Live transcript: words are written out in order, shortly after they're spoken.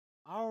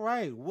All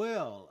right.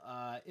 Well,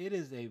 it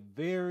is a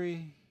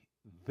very,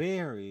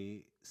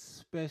 very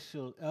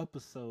special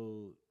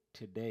episode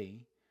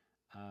today.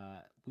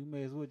 We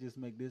may as well just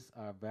make this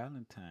our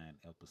Valentine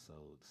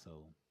episode.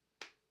 So,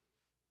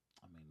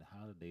 I mean, the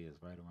holiday is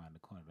right around the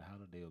corner. The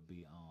holiday will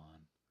be on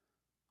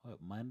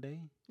what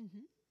Monday, Hmm.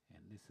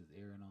 and this is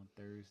airing on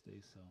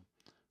Thursday. So,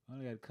 we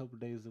only got a couple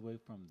days away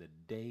from the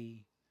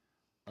day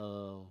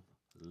of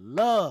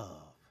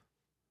love,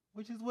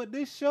 which is what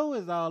this show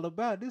is all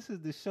about. This is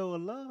the show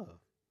of love.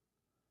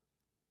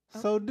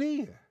 Oh, So,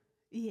 dear.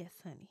 yes,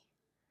 honey.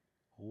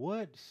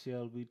 What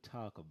shall we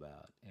talk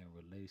about in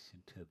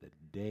relation to the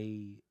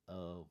day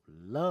of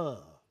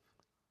love?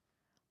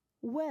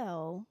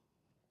 Well,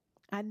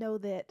 I know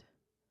that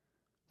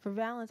for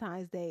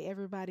Valentine's Day,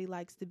 everybody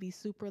likes to be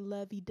super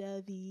lovey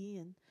dovey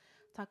and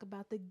talk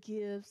about the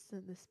gifts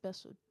and the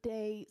special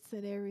dates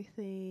and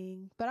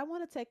everything. But I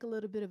want to take a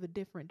little bit of a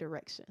different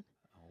direction.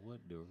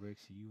 What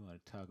direction you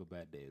want to talk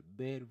about that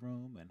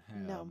bedroom and how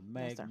No, no,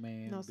 Mac sir.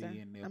 Man No, sir.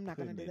 be in there I'm not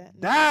going putting to do it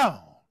that. No. down?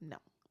 No,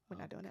 we're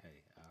not doing that.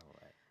 Okay, all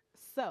right.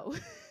 So,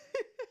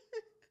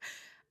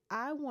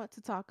 I want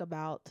to talk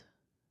about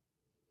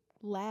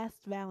last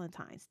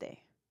Valentine's Day.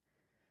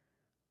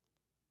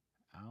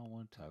 I don't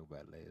want to talk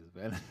about last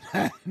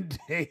Valentine's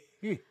Day.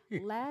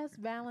 Last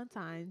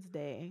Valentine's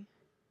Day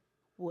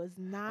was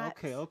not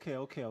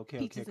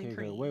peaches and Okay.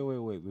 cream.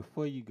 Wait.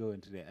 Before you go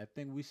into that, I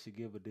think we should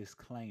give a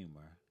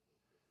disclaimer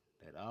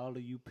that all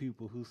of you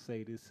people who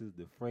say this is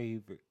the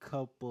favorite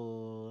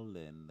couple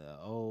and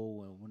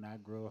when I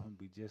grow up and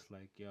be just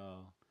like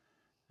y'all,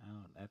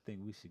 I think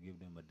we should give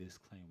them a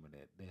disclaimer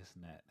that that's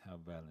not how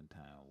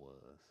Valentine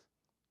was.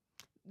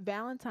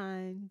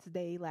 Valentine's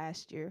Day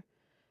last year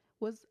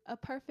was a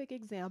perfect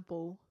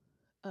example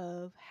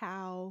of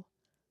how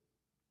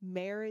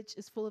marriage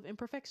is full of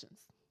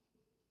imperfections.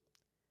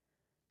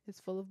 It's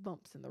full of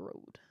bumps in the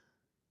road.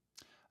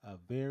 A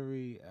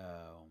very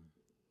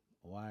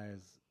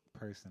wise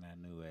person I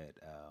knew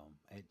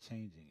at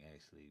Changing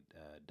actually,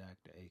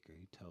 Dr. Aker,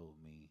 he told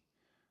me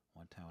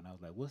one time when I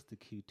was like, "What's the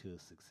key to a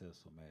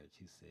successful marriage?"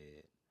 He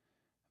said,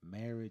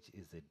 "Marriage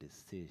is a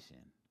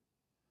decision."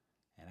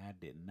 And I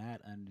did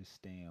not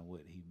understand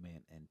what he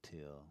meant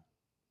until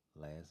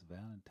last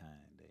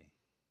Valentine Day.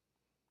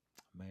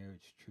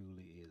 Marriage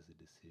truly is a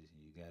decision.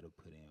 You got to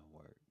put in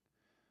work.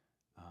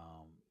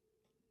 Um,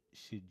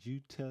 should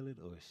you tell it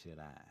or should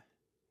I?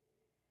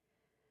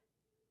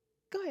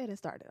 Go ahead and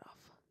start it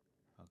off.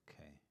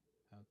 Okay,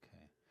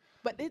 okay.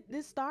 But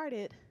this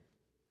started,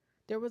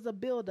 there was a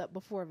build up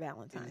before It's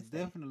Valentine's Day.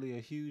 definitely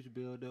a huge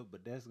buildup,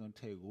 but that's gonna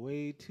take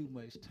way too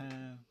much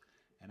time,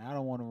 and I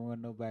don't want to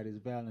ruin nobody's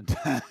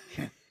Valentine.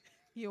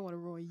 You don't want to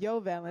ruin your I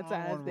don't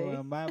Valentine's want to Day.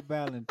 ruin my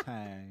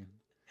Valentine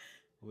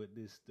with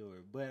this story,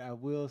 but I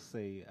will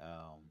say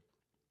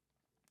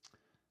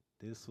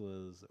this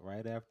was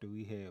right after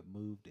we had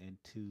moved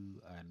into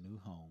our new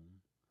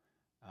home,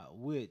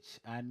 which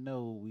I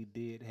know we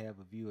did have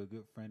a viewer, a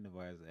good friend of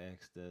ours,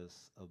 asked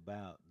us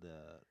about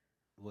the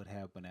what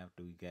happened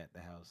after we got the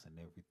house and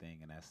everything,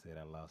 and I said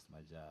I lost my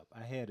job.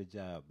 I had a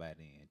job by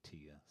then,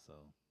 Tia, so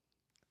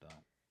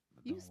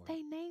You don't worry.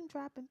 stay name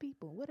dropping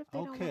people. What if they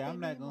don't Okay, want their I'm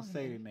not name gonna on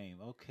say here? the name.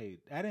 Okay,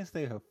 I didn't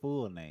say her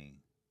full name.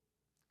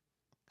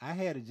 I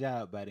had a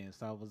job by then,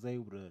 so I was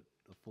able to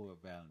afford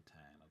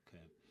Valentine.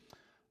 Okay.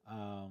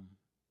 Um,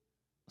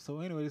 so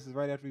anyway, this is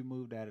right after we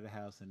moved out of the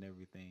house and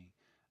everything.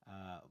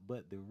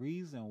 But the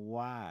reason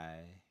why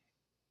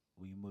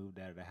we moved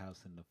out of the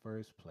house in the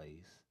first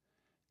place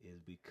is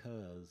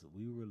because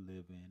we were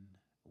living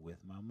with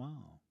my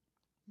mom.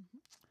 Hmm.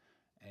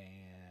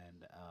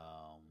 And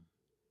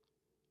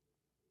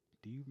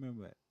do you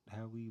remember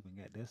how we even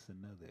got? That's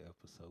another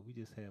episode. We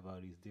just have all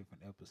these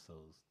different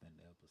episodes in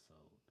the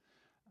episode.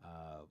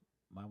 Uh,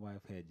 my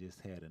wife had just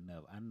had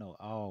enough. I know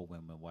all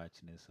women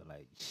watching this are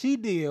like, she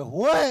did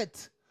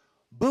what?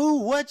 Boo,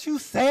 what you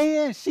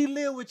saying? She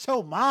lived with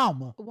your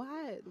mama.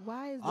 Why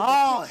is the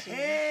Oh depiction,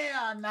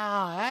 hell no!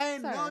 I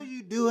ain't know sir?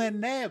 you doing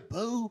that,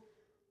 boo.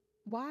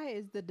 Why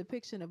is the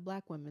depiction of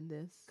black women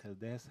this? Cause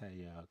that's how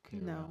y'all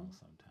carry No. on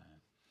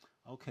sometimes.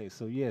 Okay,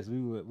 so yes, we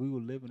were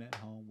living at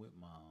home with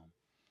mom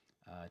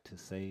to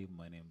save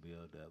money and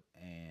build up,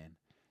 and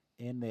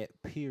in that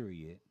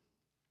period,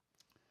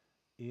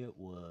 it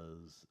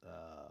was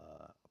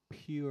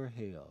pure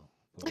hell,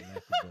 for lack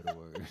of better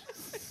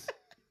words.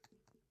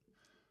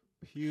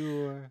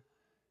 Pure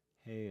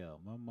hell.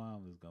 My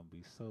mom is gonna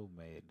be so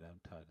mad that I'm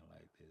talking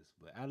like this,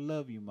 but I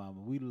love you,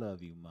 mama. We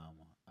love you, mama.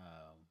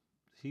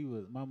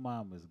 My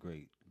mom is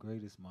great,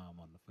 greatest mom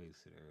on the face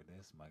of the earth.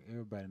 That's my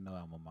everybody know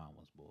I'm a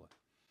mama's boy.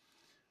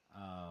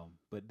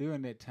 But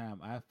during that time,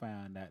 I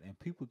found out, and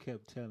people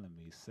kept telling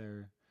me,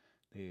 "Sir,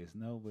 there is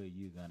no way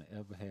you're gonna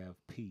ever have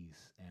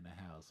peace in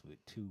a house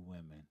with two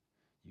women.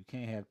 You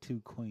can't have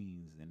two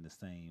queens in the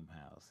same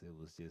house. It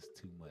was just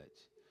too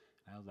much."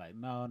 I was like,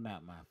 "No,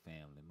 not my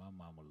family. My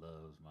mama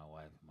loves my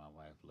wife. My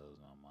wife loves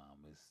my mom.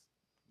 It's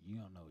you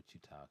don't know what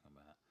you're talking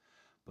about."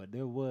 But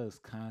there was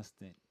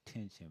constant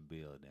tension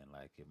building.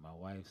 Like if my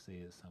wife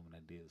said something,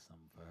 I did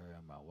something for her,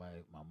 and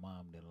my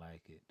mom didn't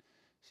like it.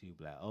 She'd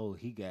be like, "Oh,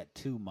 he got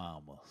two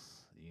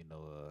mamas."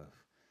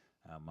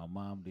 My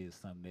mom did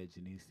something that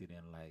Janice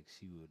didn't like,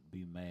 she would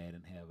be mad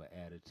and have an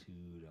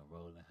attitude and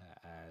rolling her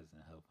eyes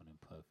and huffing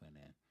and puffing.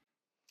 And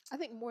I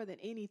think more than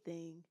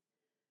anything,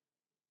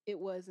 it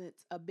wasn't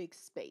a big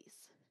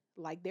space.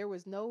 Like there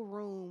was no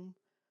room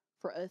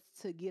for us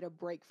to get a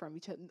break from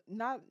each other.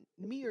 Not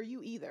me or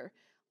you either.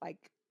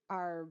 Like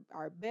our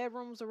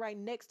bedrooms are right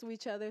next to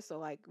each other, so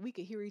like we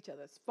could hear each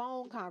other's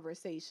phone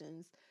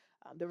conversations.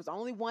 There was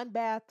only one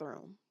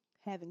bathroom.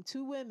 Having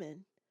two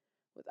women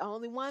with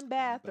only one one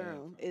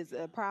bathroom bathroom, is a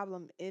yeah,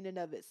 problem in and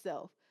of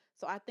itself.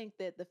 So I think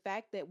that the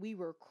fact that we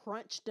were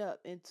crunched up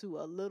into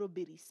a little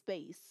bitty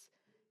space,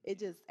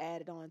 it yeah, just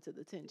added on to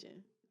the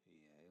tension.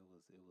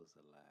 yeah. It was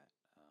a lot,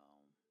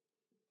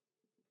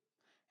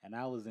 and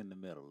I was in the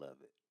middle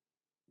of it,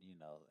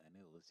 and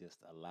it was just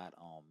a lot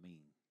on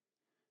me.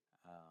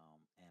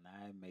 And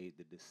I made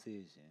the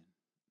decision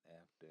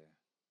after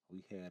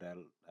we had our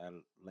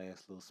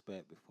last little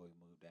spat before we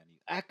moved down.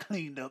 I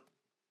cleaned up,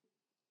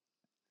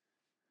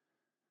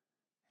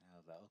 and I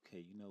was like,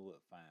 okay, you know what?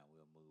 Fine,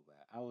 we'll move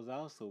out. I was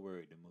also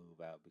worried to move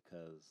out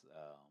because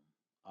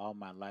all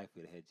my life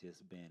it had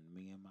just been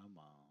me and my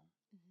mom,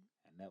 Mhm.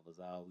 and that was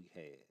all we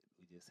had.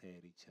 We just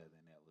had each other,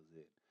 and that was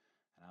it.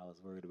 And I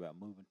was worried about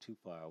moving too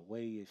far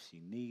away. If she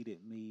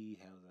needed me,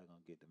 how was I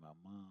gonna get to my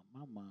mom?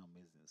 My mom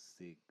isn't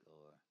sick,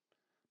 or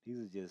these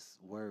are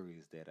just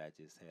worries that I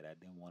just had. I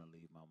didn't want to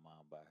leave my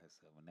mom by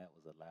herself, and that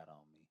was a lot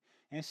on me.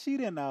 And she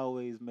didn't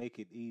always make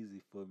it easy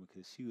for me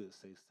because she would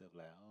say stuff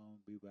like, "Oh, I'm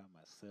gonna be by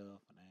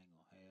myself, and I ain't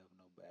gonna have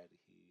nobody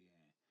here,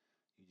 and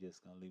you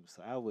just gonna leave."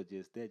 So I would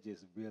just that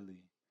just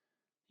really,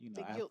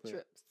 The I guilt felt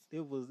trips. it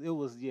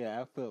was yeah,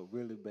 I felt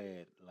really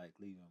bad like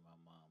leaving my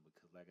mom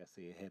because, like I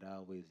said, it had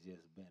always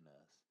just been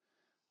us.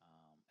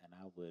 And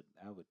I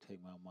would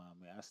take my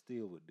mom in. I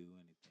still would do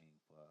anything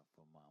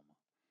for mama.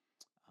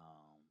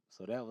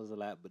 So that was a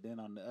lot. But then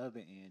on the other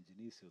end,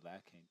 Janice was like,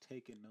 I can't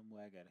take it no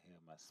more. I gotta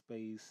have my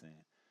space, and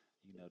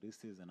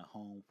this isn't a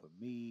home for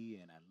me.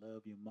 And I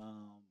love your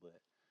mom,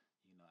 but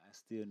I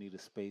still need a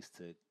space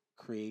to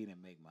create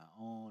and make my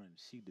own. And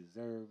she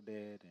deserved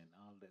that, and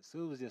all that.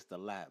 So it was just a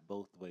lot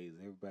both ways.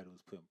 Everybody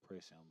was putting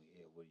pressure on me.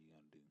 Ed, what are you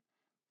gonna do?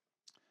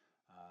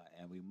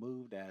 And we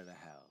moved out of the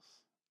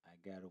house. I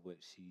got her what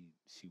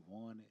she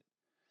wanted.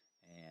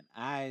 And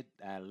I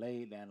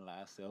laid down and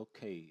I said,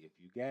 okay, if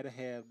you gotta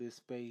have this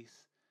space,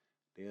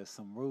 there's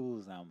some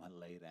rules I'm gonna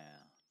lay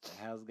down.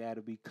 The house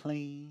gotta be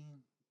clean.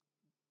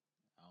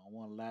 I don't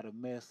want a lot of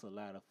mess, a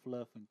lot of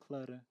fluff and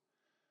clutter.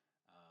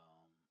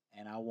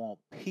 And I want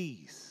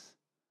peace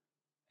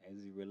as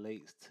it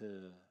relates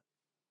to,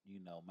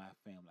 my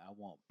family. I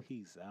want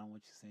peace. I don't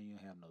want you saying you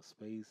don't have no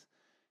space.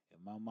 If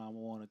my mama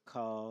wanna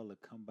call or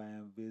come by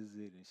and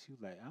visit, and she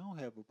was like, I don't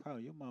have a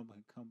problem. Your mama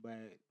can come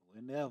back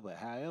whenever,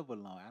 however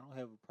long. I don't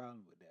have a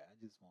problem with that. I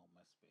just want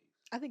my space.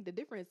 I think the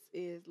difference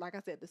is, like I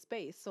said, the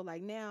space. So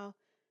like now,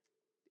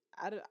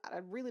 I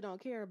really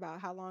don't care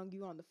about how long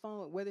you on the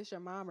phone, whether it's your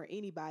mom or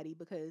anybody,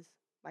 because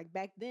like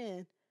back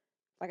then,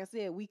 like I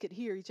said, we could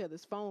hear each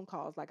other's phone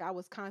calls. Like I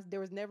was constant. There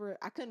was never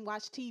I couldn't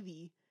watch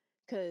TV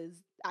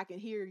because I can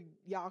hear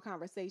y'all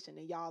conversation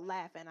and y'all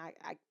laughing.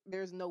 I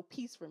there's no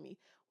peace for me.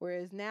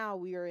 Whereas now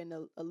we are in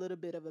a little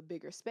bit of a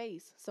bigger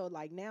space. So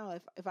like now,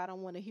 if I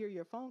don't want to hear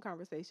your phone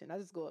conversation, I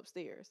just go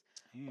upstairs.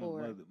 And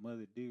Or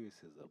Mother Dearest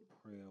is a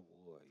prayer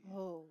warrior.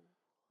 oh,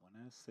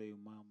 When I say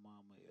my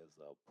mama is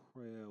a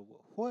prayer,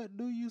 what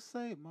do you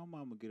say? My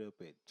mama get up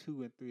at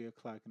 2 and 3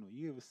 o'clock in the morning.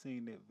 You ever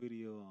seen that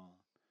video on?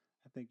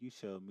 I think you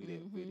showed me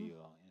that mm-hmm. video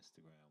on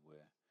Instagram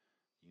where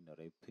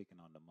they picking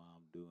on the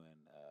mom doing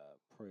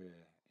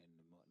prayer in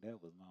the morning.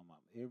 That was my mom.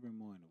 Every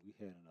morning we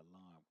had an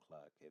alarm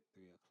clock at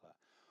 3 o'clock.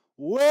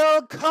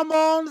 Well, come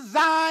on,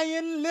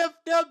 Zion,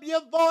 lift up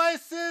your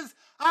voices.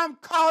 I'm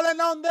calling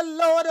on the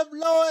Lord of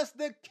Lords,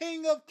 the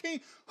King of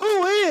Kings.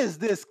 Who is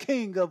this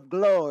King of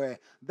glory?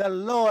 The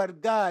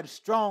Lord God,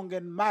 strong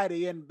and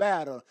mighty in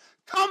battle.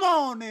 Come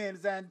on in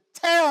and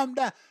tear him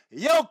down.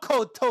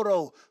 Yoko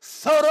Toro,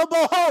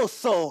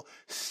 Sorobohoso,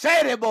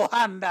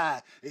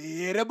 Shedebohanda,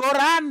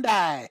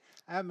 Yereborandai.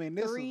 I mean,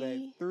 this was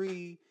at Three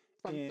 3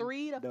 from in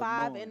 3 to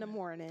 5 in the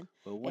morning. morning,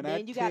 But when and I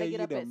then you got tell to get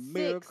you up the at 6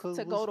 miracles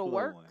to was go to flowing,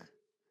 work.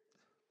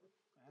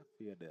 I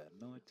feel the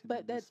anointing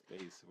But in this that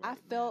space I right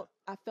now. felt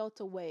I felt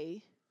a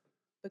way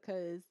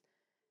because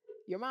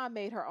your mom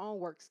made her own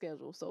work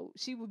schedule. So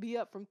she would be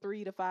up from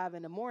 3 to 5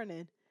 in the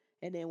morning.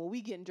 And then when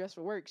we getting dressed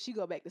for work, she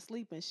go back to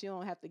sleep and she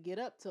don't have to get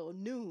up till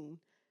noon.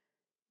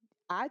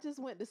 I just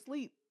went to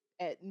sleep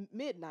at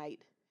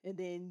midnight and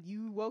then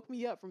you woke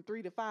me up from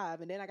 3 to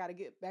 5 and then I got to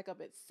get back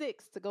up at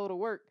 6 to go to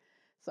work.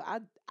 So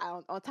I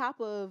on top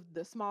of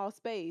the small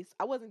space,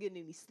 I wasn't getting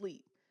any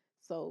sleep.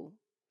 So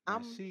Now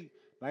I'm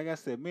like I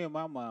said, me and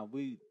my mom,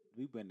 we've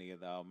been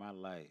together all my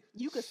life.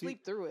 you could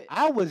sleep through it.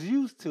 I was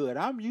used to it.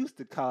 I'm used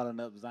to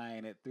calling up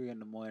Zion at 3 in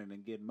the morning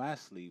and getting my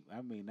sleep.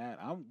 I mean,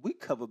 we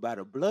covered by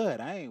the blood.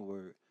 I ain't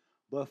worried.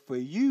 But for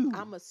you,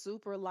 I'm a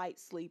super light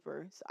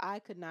sleeper, so I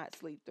could not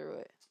sleep through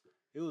it.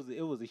 it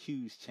was a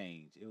huge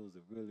change. It was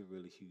a really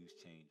really huge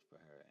change for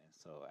her, and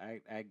So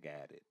I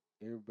got it.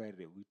 Everybody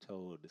that we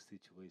told the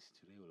situation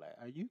to, they were like,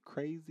 "Are you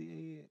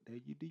crazy,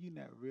 Ed? Do you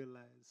not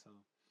realize?" So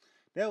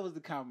that was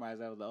the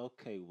compromise. I was like,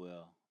 "Okay,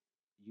 well,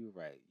 you're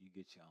right. You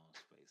get your own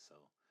space." So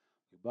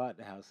we bought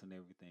the house and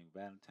everything.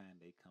 Valentine's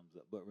Day comes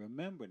up, but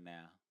remember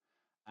now,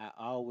 I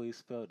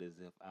always felt as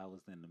if I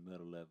was in the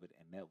middle of it,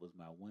 and that was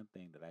my one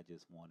thing that I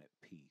just wanted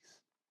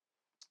peace.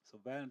 So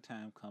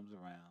Valentine comes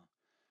around.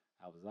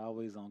 I was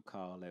always on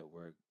call at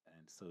work,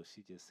 and so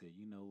she just said,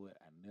 "You know what?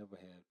 I never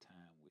have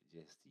time with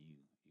just you.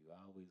 You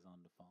always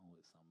on the phone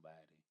with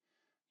somebody.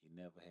 You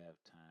never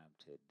have time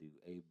to do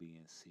A, B,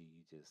 and C.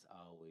 You just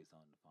always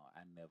on the phone.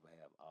 I never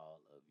have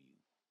all of you."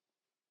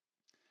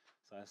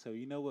 So I said,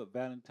 "You know what?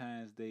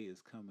 Valentine's Day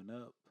is coming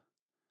up.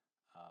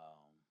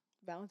 Um,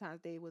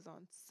 Valentine's Day was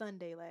on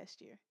Sunday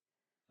last year.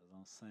 it was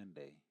on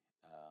Sunday.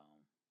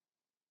 Um,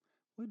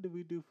 what did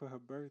we do for her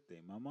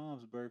birthday? My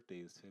mom's birthday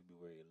is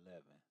February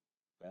 11th.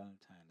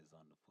 Valentine is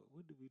on the 4th.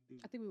 What did we do?"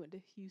 I think we went to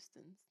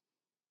Houston's.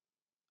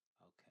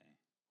 Okay.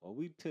 Well,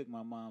 we took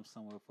my mom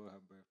somewhere for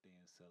her birthday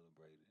and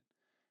celebrated.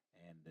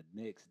 And the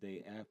next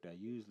day after, I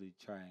usually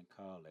try and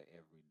call her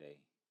every day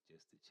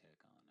just to check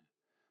on her.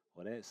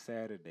 Well, that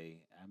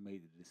Saturday, I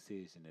made the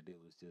decision that it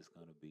was just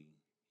going to be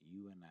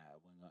you and I. I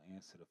wasn't going to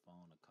answer the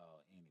phone or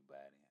call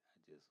anybody. I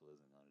just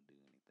wasn't going to do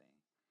anything.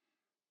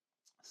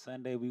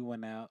 Sunday, we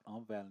went out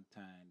on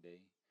Valentine's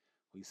Day.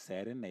 We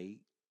sat and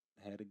ate,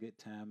 had a good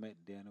time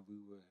at dinner.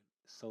 We were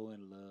so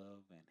in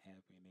love and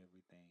happy and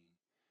everything.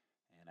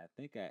 And I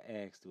think I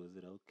asked, was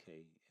it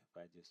okay if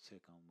I just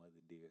check on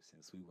Mother Dear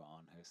since we were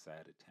on her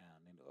side of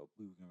town and or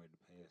we were getting ready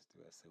to pass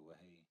through? I said, well,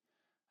 hey,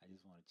 I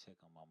just want to check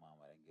on my mom.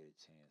 I didn't get a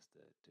chance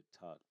to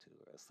talk to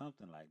her or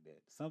something like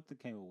that. Something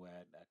came away.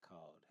 I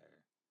called her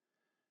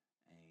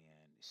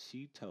and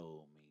she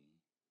told me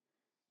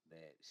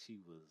that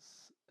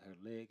her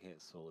leg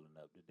had swollen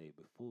up the day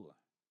before,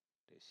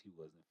 that she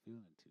wasn't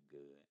feeling too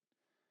good.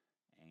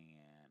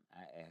 And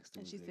I asked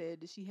her, And was she there, said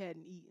that she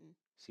hadn't eaten.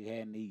 she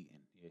hadn't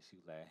eaten. Yeah, she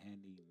was like, I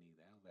hadn't eaten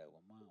either. I was like,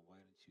 well, Mom, why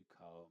didn't you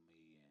call me?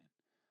 And,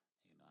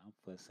 I'm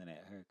fussing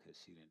at her because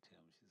she didn't tell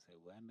me. She said,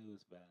 well, I knew it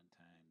was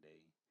Valentine's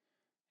Day.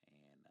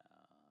 And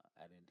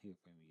I didn't hear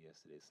from you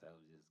yesterday, so I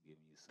was just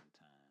giving you some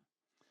time.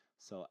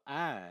 So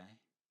I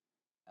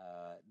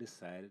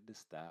decided to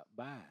stop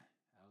by.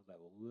 I was like,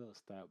 well, we'll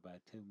stop by.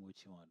 Tell me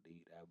what you want to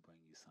eat. I'll bring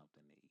you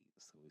something to eat.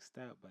 So we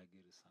stopped by,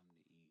 get her something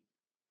to eat.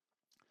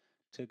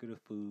 Took her the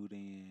food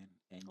in,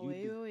 and Oh,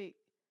 wait, wait, wait.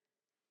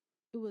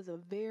 It was a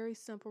very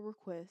simple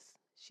request.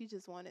 She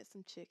just wanted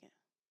some chicken.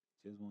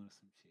 just wanted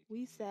some chicken.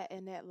 We Yeah, sat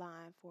in that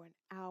line for an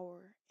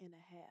hour and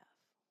a half.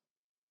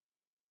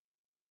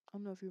 I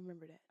don't know if you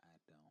remember that. I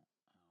don't. I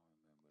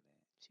don't remember that.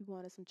 She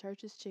wanted some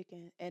church's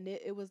chicken, and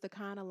it was the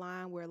kind of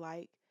line where,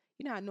 like,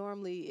 you know how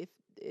normally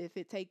if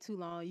it take too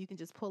long, you can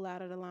just pull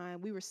out of the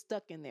line. We were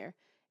stuck in there,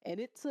 and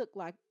it took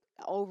like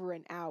over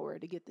an hour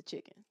to get the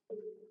chicken.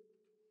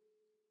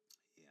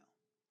 Yeah, yeah.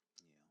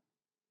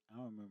 I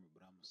don't remember,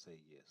 but I'm gonna say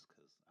yes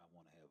because I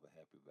want to have a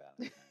happy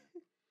Valentine.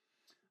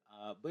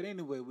 But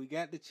anyway, we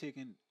got the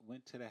chicken.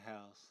 Went to the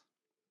house.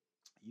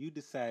 You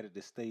decided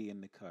to stay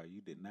in the car.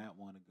 You did not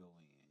want to go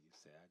in. You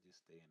said, "I just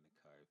stay in the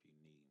car if you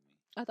need me."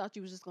 I thought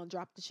you was just gonna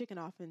drop the chicken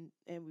off and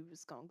we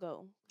was gonna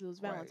go. It was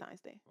Right,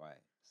 Valentine's Day.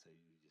 right. So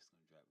you were just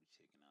gonna drop the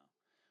chicken off.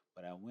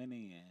 But I went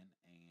in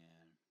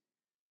and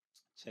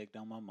checked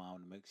on my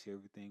mom to make sure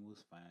everything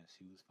was fine.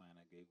 She was fine.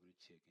 I gave her the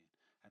chicken.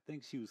 I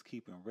think she was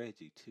keeping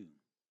Reggie too.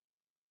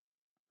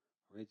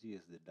 Reggie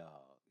is the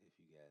dog, if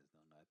you guys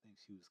don't know. I think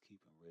she was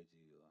keeping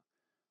Reggie, or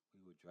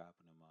we were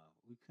dropping him off.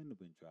 We couldn't have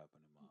been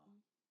dropping him off.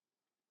 Hmm.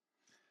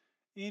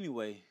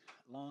 Anyway,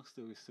 long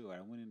story short,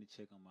 I went in to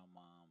check on my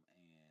mom,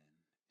 and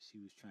she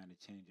was trying to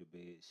change her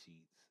bed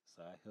sheets.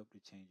 So I helped her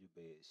change her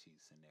bed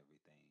sheets and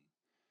everything.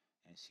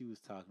 And she was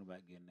talking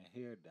about getting her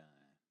hair done.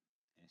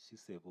 And she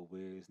said, well,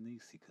 where is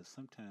Niecy? Because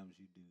sometimes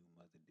you do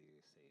Mother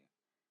Dearest hair.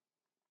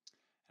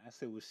 And I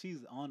said, well,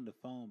 she's on the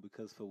phone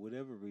because for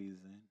whatever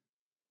reason,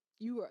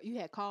 You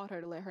had called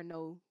her to let her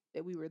know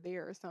that we were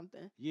there or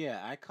something.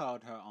 yeah, I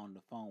called her on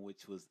the phone,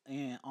 which was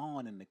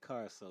on in the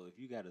car. So if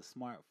you got a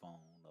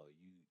smartphone or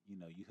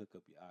you hook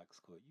up your aux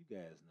cord, you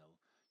guys know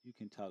you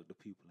can talk to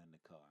people in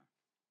the car.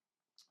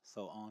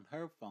 So on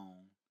her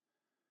phone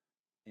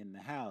in the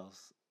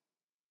house,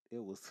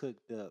 it was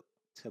hooked up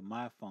to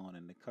my phone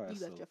in the car. You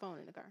left So your phone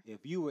in the car.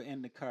 if you were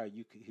in the car,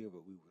 you could hear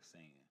what we were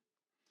saying.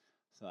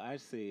 So I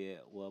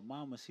said, well,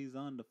 Mama, she's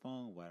on the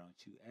phone. Why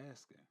don't you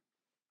ask her?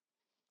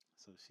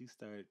 So she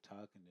started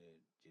talking to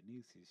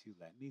Janice. She was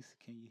like, Nisa,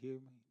 can you hear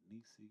me?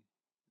 Nisa,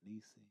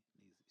 Nisa,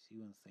 Nisa. She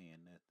wasn't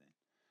saying nothing.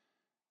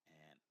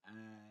 And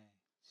I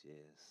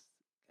just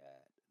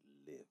got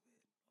livid.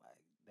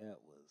 Like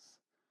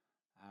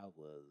I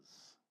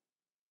was,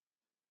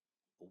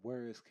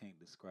 words can't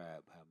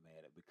describe how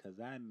mad because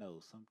I know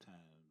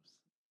sometimes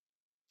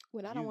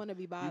When I don't you want to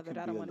be you bothered, can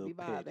I be don't a want to be little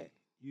bothered. petty.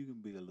 You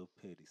can be a little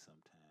petty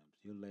sometimes.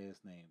 Your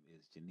last name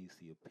is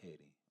Janicia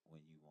Petty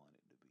when you want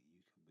it to be.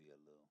 You can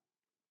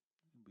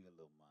be a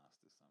little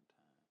monster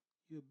sometimes.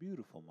 You're a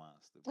beautiful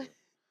monster, but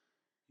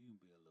you can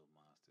be a little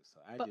monster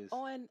So I But just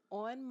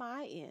on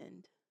my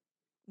end,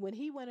 when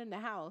he went in the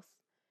house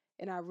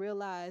and I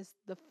realized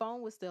the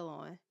phone was still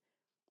on,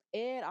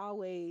 Ed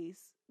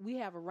always we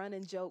have a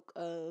running joke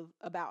of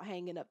about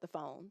hanging up the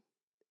phone.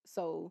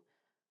 So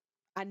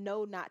I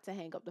know not to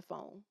hang up the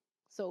phone.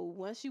 So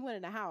once she went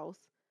in the house,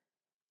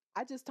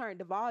 I just turned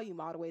the volume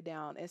all the way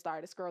down and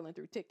started scrolling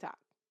through TikTok.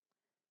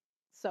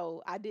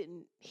 So I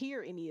didn't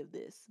hear any of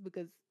this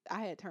because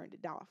I had turned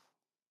it off.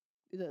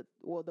 The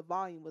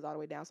volume was all the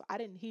way down, so I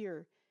didn't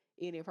hear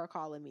any of her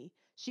calling me.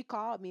 She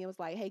called me and was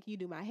like, "Hey, can you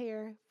do my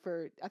hair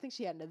for?" I think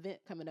she had an event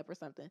coming up or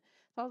something.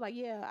 So I was like,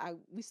 "Yeah, I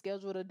we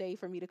scheduled a day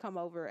for me to come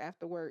over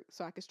after work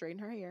so I could straighten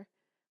her hair."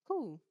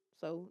 Cool.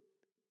 So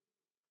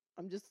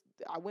I'm just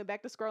I went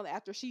back to scrolling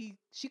after she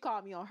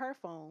called me on her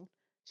phone.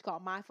 She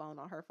called my phone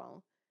on her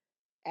phone.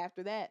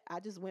 After that, I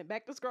just went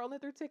back to scrolling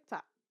through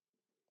TikTok.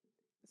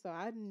 So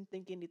I didn't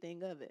think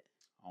anything of it.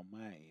 on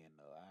my end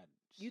though,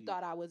 You she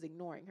thought I was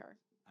ignoring her.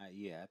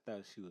 yeah, I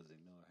thought she was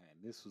ignoring her,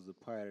 and this was a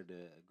part of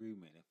the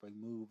agreement. If we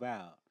move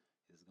out,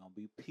 it's gonna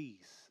be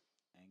peace.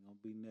 Ain't gonna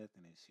be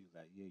nothing. And she was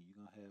like, "Yeah, you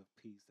gonna have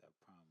peace. I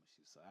promise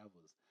you." So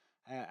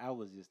I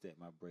was just at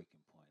my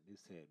breaking point.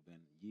 This had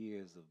been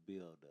years of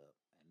build up,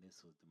 and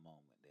this was the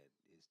moment that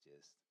it's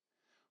just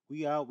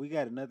we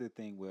got another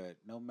thing where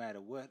no matter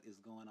what is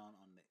going on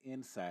the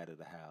inside of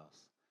the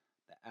house,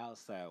 the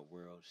outside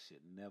world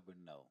should never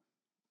know.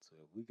 So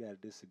if we got a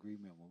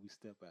disagreement when we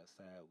step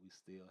outside, we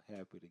still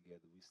happy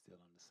together. We still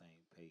on the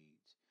same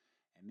page.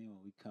 And then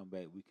when we come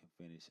back, we can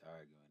finish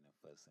arguing and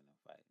fussing and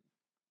fighting.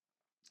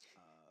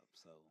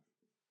 So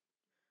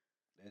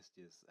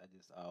I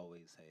just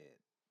always had,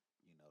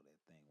 that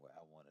thing where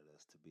I wanted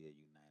us to be a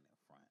united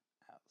front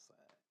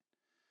outside.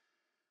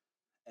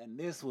 And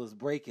this was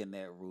breaking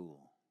that rule.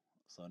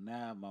 So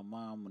now my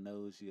mom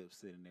knows you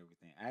upset and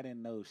everything. I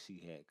didn't know she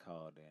had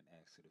called her and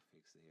asked her to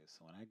fix it here.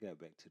 So when I got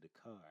back to the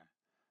car,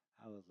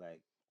 I was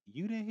like,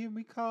 "You didn't hear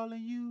me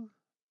calling you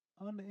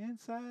on the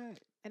inside?"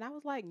 And I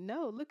was like,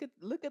 "No, look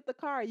at the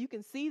car. You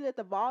can see that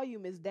the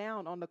volume is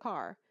down on the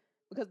car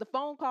because the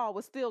phone call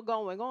was still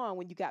going on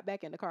when you got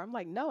back in the car." I'm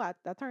like, "No, I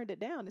turned it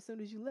down as soon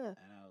as you left."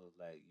 And I was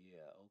like,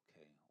 "Yeah,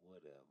 okay,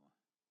 whatever."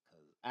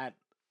 Cause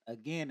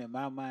again, in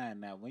my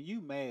mind now, when you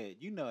mad,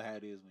 you know how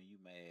it is when you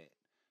mad.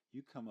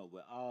 You come up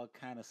with all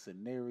kind of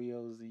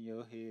scenarios in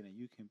your head, and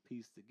you can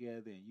piece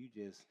together, and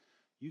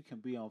you can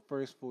be on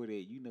first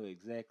 48. You know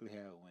exactly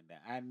how it went down.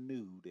 I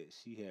knew that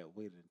she had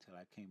waited until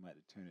I came out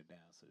to turn it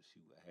down so she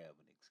would have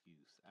an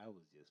excuse. I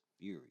was just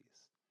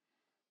furious,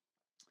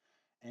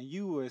 and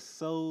you were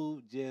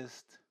so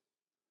just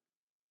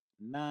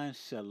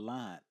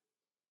nonchalant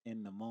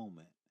in the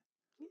moment,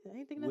 Yeah, I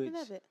ain't think nothing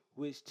which of it.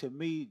 which to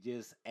me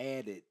just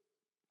added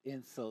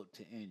insult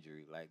to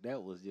injury. Like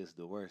that was just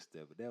the worst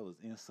of it. That was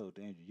insult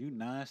to injury. You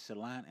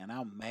nonchalant and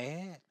I'm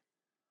mad.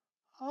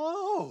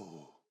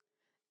 Oh,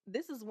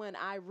 This is when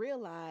I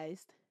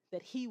realized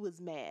that he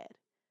was mad.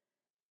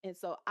 And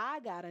so I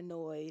got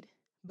annoyed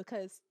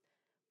because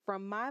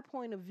from my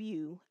point of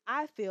view,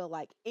 I feel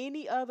like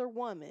any other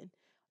woman,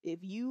 if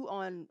you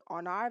on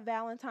our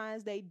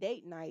Valentine's Day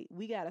date night,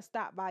 we got to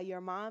stop by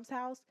your mom's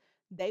house,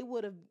 they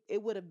would have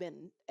it would have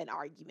been an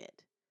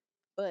argument.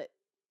 But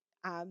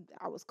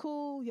I was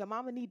cool. Your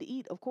mama need to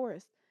eat, of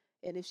course.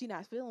 And if she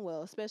not feeling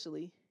well,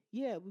 especially,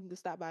 yeah, we can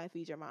stop by and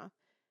feed your mom.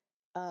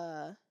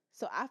 Uh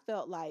so I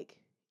felt like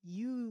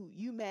you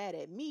mad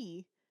at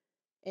me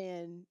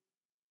and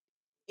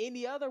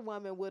any other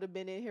woman would have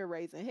been in here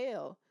raising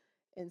hell.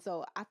 And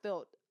so I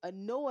felt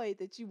annoyed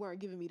that you weren't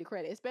giving me the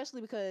credit,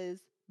 especially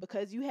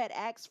because you had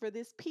asked for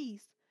this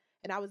piece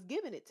and I was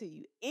giving it to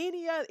you.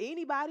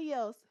 Anybody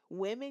else,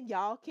 women,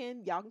 y'all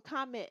can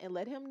comment and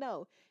let him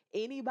know.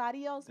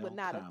 Anybody else would don't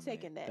not have comment.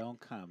 taken that. Don't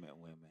comment,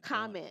 women. Don't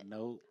Comment.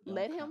 no. Don't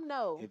Let comment. him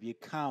know. If you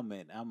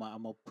comment, I'm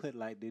gonna put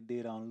like they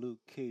did on Luke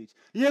Cage.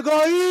 You're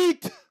gonna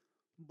eat,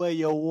 but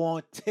you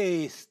won't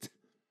taste.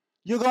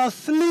 You're gonna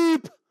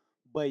sleep,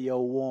 but you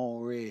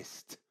won't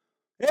rest.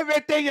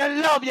 Everything you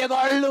love, you're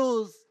gonna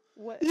lose.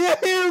 You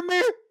Whatever. hear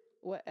me?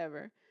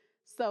 Whatever.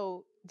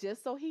 So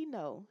just so he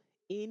know,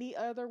 any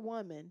other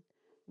woman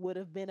would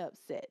have been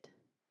upset.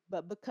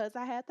 But because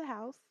I had the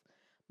house,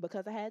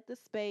 because I had the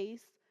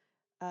space,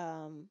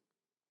 um,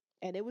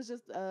 and it was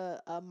just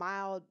a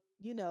mild,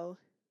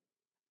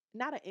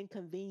 not an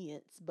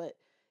inconvenience, but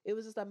it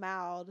was just a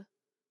mild,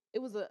 it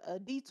was a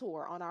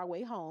detour on our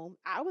way home.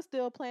 I was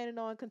still planning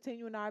on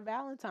continuing our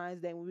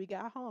Valentine's Day when we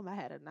got home. I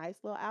had a nice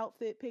little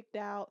outfit picked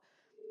out,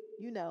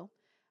 you know.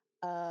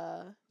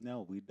 Uh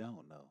No, we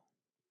don't know.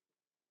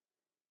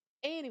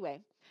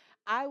 anyway,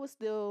 I was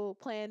still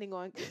planning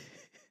on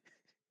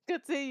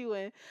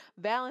continuing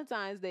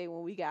Valentine's Day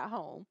when we got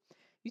home.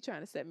 You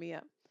trying to set me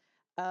up.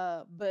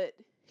 But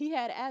he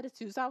had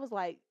attitude. So I was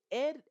like,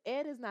 Ed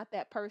is not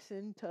that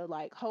person to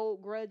like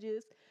hold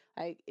grudges.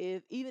 Like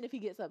if even if he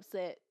gets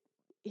upset,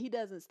 he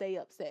doesn't stay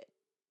upset.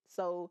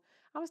 So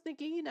I was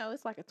thinking,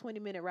 it's like a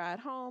 20-minute ride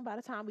home. By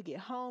the time we get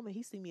home and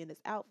he see me in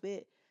this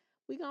outfit,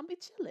 we gonna be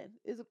chilling.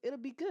 It'll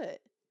be good.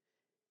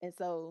 And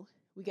so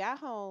we got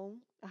home,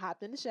 I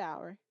hopped in the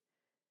shower,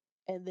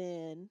 and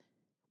then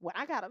when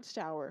I got out the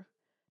shower,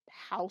 the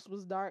house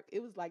was dark.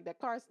 It was like that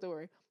car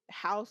story. The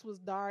house was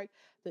dark.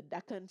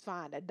 I couldn't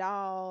find a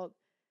dog.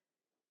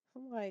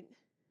 I'm like,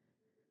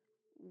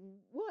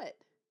 what?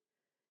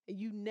 And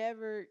you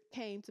never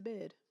came to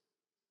bed.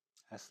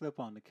 I slept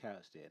on the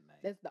couch that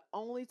night. That's the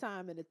only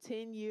time in the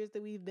 10 years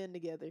that we've been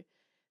together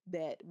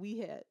that we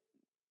had,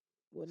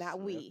 well, not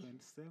Slept we, in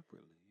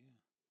separately. Yeah.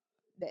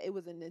 that it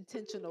was an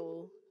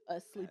intentional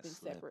us Not sleeping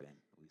separate.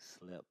 sleeping. We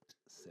slept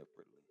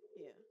separately.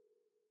 Yeah.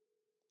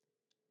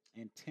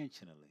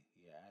 Intentionally.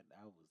 Yeah,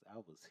 I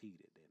was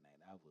heated that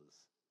night.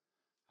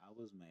 I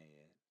was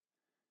mad,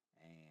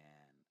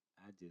 and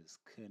I just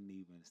couldn't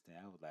even stand.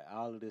 I was like,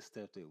 all of this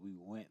stuff that we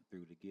went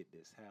through to get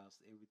this house,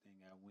 everything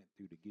I went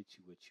through to get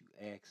you what you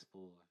asked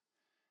for,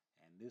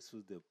 and this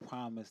was the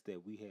promise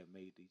that we had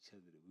made to each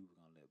other, that we were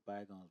gonna let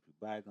bygones be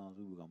bygones.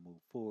 We were gonna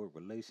move forward.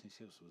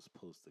 Relationships were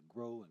supposed to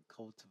grow and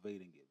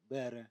cultivate and get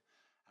better.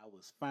 I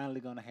was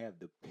finally gonna have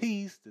the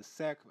peace, the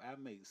sacrifice. I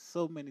made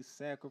so many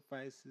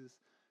sacrifices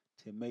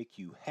to make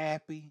you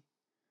happy.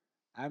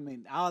 I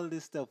mean, all of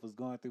this stuff was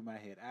going through my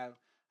head.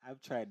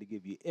 I've tried to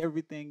give you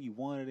everything you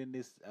wanted in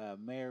this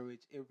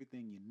marriage,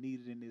 everything you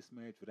needed in this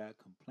marriage without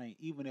complaint.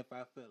 Even if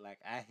I felt like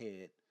I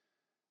had,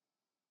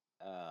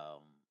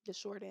 um, The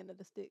short end of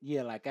the stick.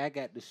 yeah, like I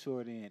got the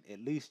short end. At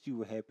least you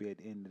were happy at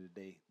the end of the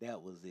day.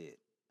 That was it.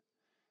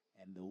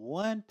 And the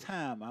one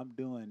time I'm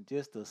doing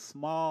just a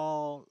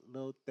small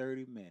little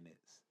 30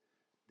 minutes,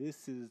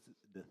 this is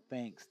the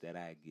thanks that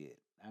I get.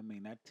 I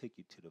mean, I took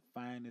you to the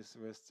finest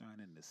restaurant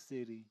in the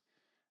city.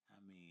 I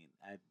mean,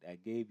 I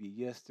gave you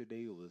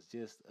yesterday. It was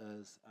just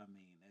us. I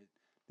mean,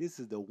 this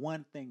is the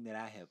one thing that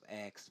I have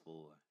asked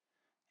for,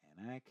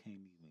 and I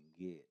can't even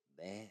get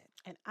that.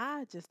 And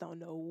I just don't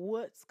know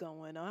what's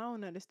going on. I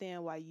don't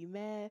understand why you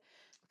mad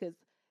because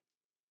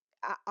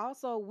I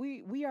also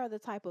we are the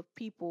type of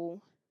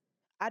people.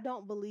 I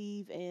don't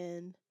believe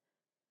in,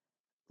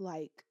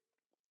 like,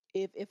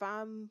 if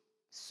I'm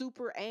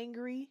super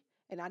angry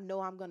and I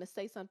know I'm going to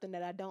say something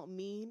that I don't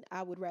mean,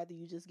 I would rather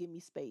you just give me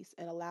space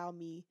and allow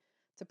me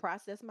to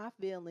process my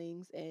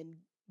feelings and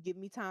give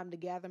me time to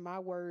gather my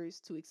words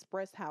to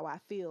express how I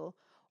feel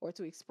or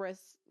to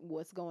express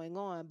what's going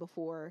on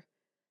before.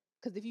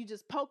 Because if you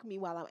just poke me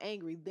while I'm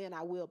angry, then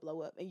I will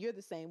blow up. And you're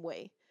the same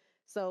way.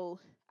 So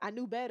I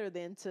knew better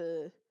than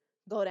to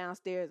go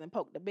downstairs and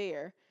poke the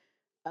bear.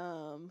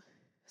 Um,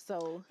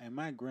 so And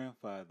my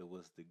grandfather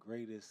was the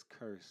greatest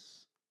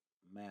curse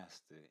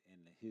master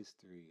in the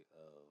history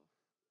of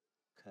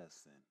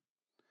cussing.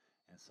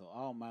 And so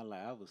all my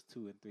life, I was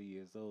 2 and 3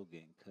 years old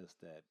getting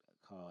cussed at,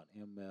 called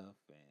MF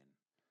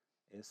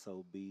and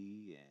SOB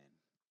and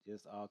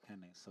just all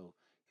kind of. So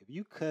if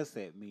you cuss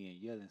at me and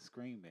yell and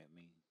scream at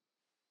me,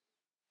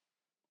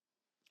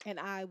 and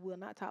I will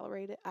not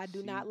tolerate it. I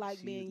do she not like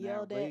she's being not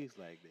yelled at. raised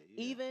like that.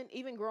 Yeah,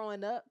 Even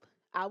growing up,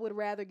 I would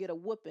rather get a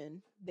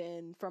whooping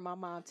than for my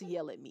mom to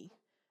yell at me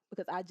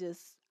because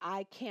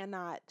I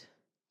cannot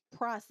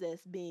process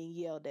being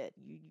yelled at.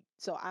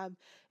 So I'm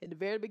in the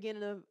very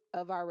beginning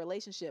of our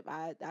relationship.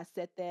 I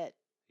set that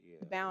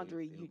yeah.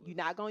 boundary. It You're was.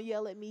 not gonna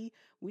yell at me.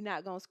 We're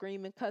not gonna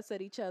scream and cuss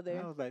at each And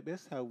I other. was like,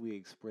 that's how we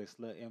express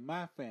love. In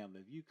my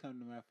family, if you come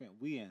to my family,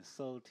 we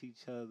insult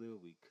each other,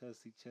 we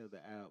cuss each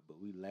other out, but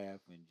we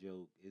laugh and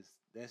joke.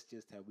 That's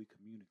just how we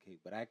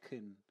communicate. But I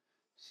couldn't.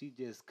 She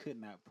just could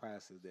not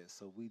process that.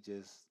 So we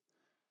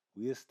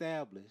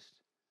established.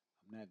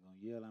 I'm not gonna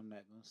yell. I'm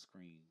not gonna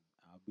scream.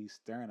 I'll be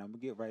stern. I'm gonna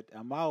get right.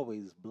 I'm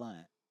always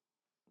blunt,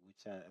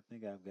 which I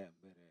think I've gotten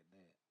better at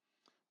that.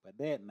 But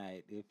that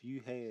night, if you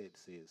had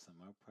said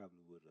something, I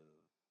probably would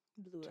have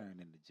Blew up.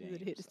 turned into You would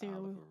have hit the James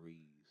steering wheel. Oliver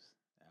Reeves.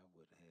 I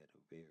would have had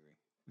a very.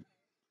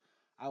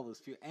 I was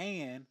fear.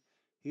 And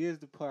here's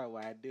the part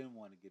why I didn't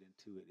want to get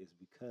into it is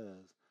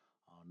because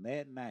on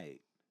that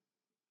night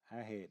I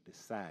had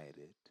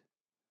decided,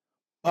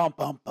 bum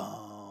bum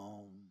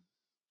bum,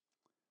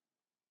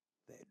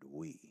 that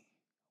we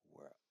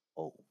were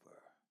over.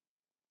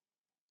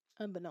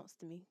 Unbeknownst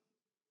to me.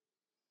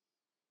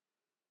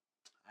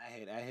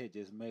 I had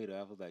just made it.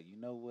 I was like, you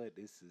know what?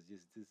 This is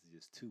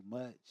just too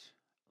much.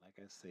 Like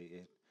I say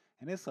it,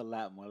 and it's a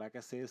lot more. Like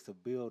I say, it's a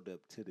build up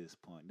to this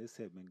point. This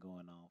had been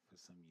going on for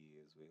some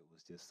years where it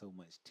was just so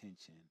much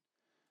tension.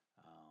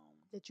 Um,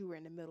 That you were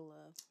in the middle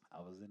of. I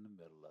was in the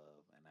middle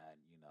of, and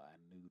I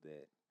knew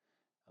that.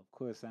 Of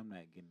course, I'm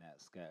not getting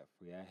out scot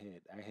free. I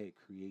had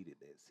created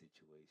that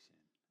situation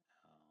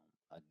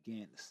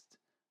against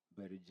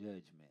better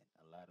judgment.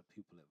 A lot of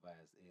people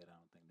advised Ed, I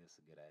don't think that's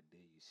a good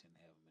idea. You shouldn't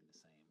have them in the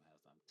same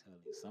house. I'm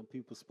telling you, some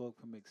people spoke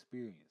from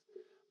experience.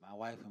 My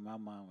wife and my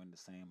mom were in the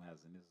same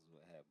house, and this is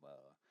what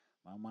happened.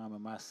 My mom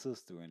and my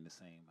sister were in the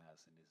same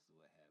house, and this is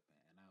what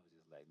happened. And I was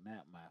just like,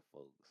 not my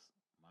folks,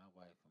 my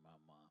wife and my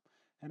mom.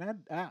 And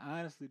I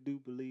honestly do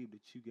believe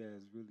that you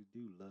guys really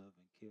do love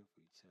and care for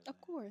each other, Of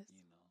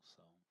course.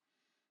 so.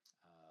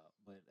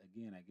 But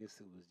again, I guess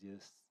it was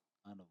just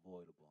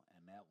unavoidable,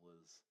 and that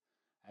was.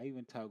 I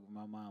even talked with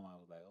my mom. I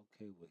was like,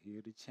 okay, well, here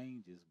are the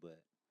changes,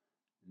 but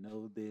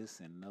know this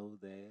and know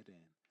that,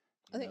 and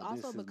I think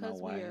also this is my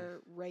because we wife.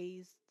 are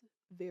raised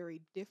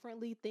very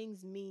differently.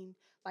 Things mean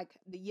like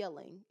the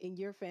yelling in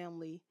your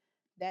family,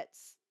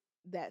 that's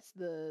that's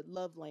the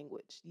love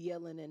language,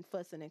 yelling and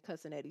fussing and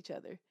cussing at each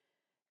other.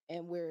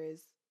 And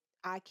whereas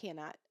I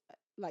cannot,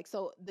 like,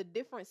 so the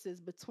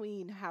differences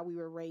between how we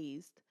were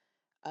raised,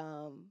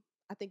 um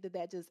I think that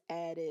that just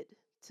added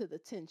to the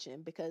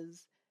tension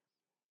because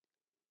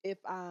if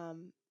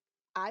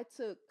I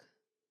took,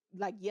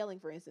 like, yelling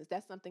for instance,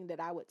 that's something that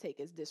I would take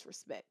as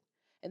disrespect.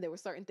 And there were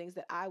certain things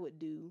that I would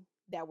do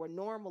that were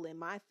normal in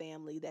my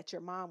family that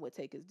your mom would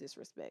take as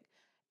disrespect.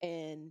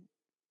 And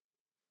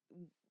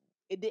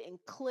it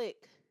didn't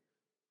click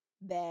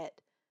that,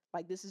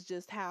 like, this is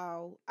just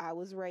how I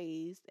was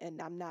raised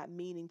and I'm not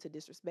meaning to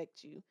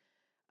disrespect you.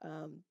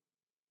 Um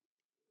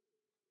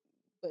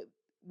but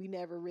we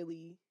never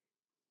really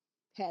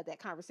had that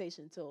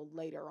conversation until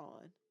later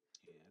on.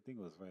 Yeah, I think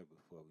it was right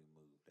before we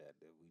moved that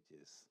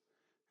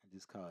I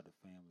just called a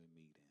family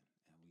meeting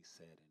and we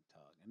sat and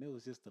talked. And it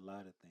was just a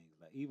lot of things.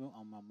 Like even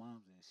on my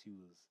mom's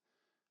end,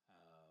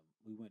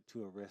 we went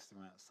to a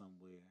restaurant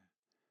somewhere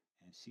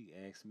and she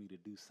asked me to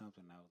do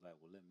something. I was like,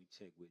 well, let me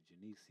check with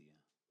Janicia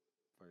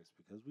first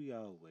because we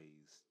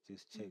always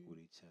just check Mm. with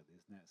each other.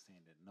 It's not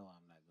saying that no,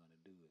 I'm not going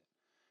to do it.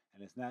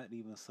 And it's not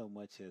even so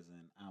much as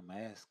an I'm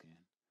asking.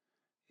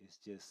 It's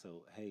just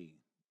so, hey,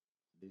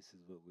 this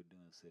is what we're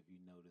doing. So if you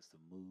notice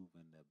a move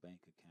in the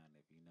bank account,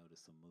 if you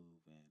notice a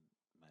move in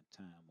my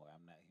time or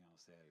I'm not here on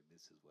Saturday,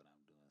 this is what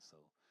I'm doing. So,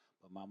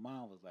 but my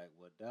mom was like,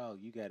 well, dog,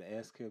 you got to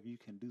ask her if you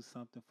can do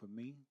something for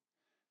me.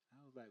 I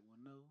was like,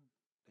 well, no,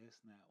 that's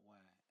not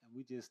why. And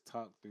we just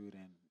talked through it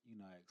and,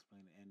 I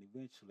explained it. And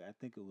eventually, I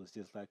think it was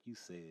just like you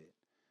said,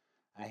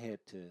 I had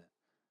to,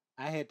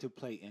 I had to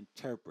play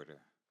interpreter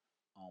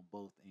on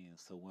both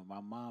ends. So when my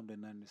mom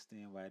didn't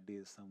understand why I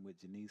did something with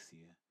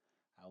Janicia,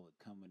 I would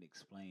come and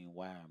explain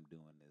why I'm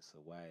doing this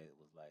or why it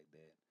was like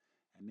that.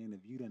 And then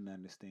if you didn't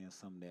understand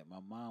something that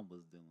my mom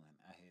was doing,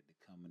 I had to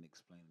come and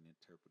explain and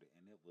interpret it.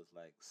 And it was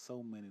like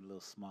so many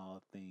little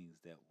small things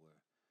that were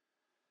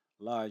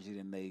larger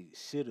than they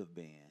should have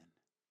been,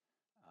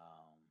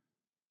 um,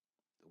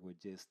 were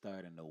just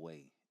starting to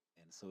weigh.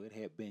 And so it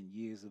had been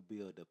years of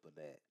build up of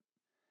that.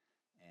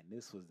 And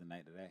this was the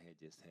night that I had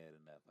just had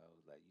enough. I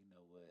was like, you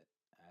know what?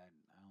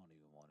 I don't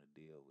even want to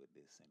deal with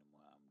this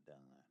anymore. I'm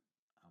done.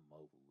 I'm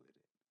over with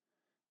it.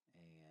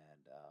 And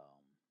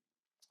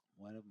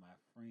one of my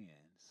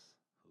friends,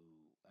 who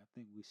I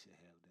think we should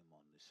have them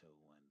on the show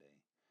one day,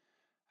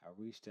 I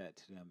reached out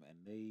to them, and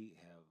they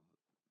have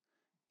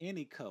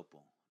any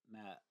couple.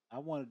 Now, I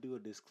want to do a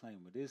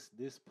disclaimer. This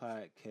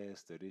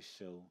podcast or this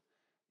show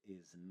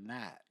is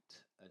not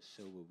a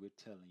show where we're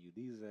telling you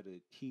these are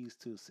the keys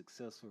to a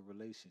successful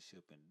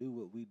relationship and do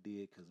what we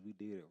did because we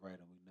did it right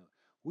and we know.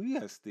 We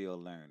are still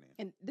learning.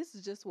 And this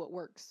is just what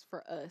works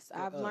for us. For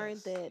I've learned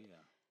us, that yeah.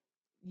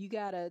 you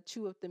gotta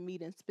chew up the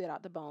meat and spit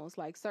out the bones.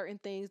 Like certain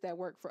things that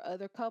work for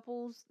other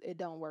couples, it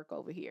don't work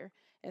over here.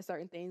 And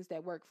certain things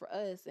that work for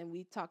us, and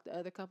we talk to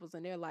other couples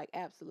and they're like,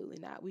 absolutely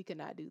not. We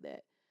cannot do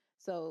that.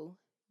 So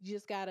you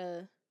just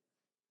gotta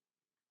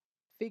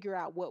figure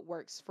out what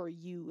works for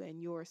you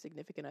and your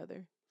significant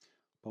other.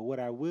 But what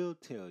I will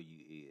tell you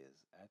is,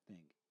 I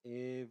think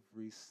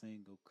every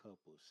single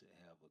couple should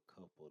have a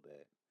couple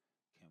that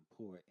can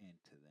pour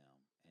into them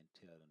and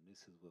tell them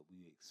this is what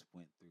we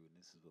went through and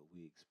this is what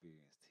we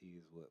experienced.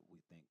 Here's what we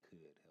think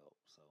could help.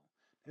 So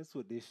that's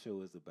what this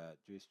show is about.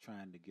 Just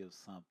trying to give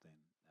something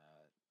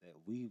that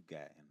we've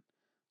gotten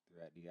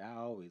throughout the year. I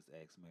always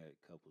ask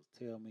married couples,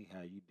 tell me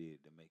how you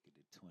did to make it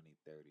to 20,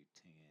 30,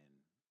 10,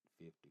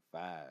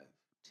 55,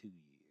 2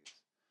 years.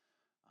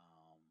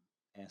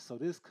 And so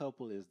this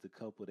couple is the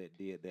couple that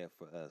did that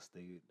for us.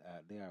 They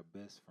are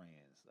best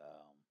friends.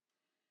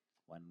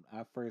 When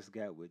I first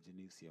got with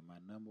Janicia, my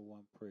number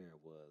one prayer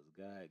was,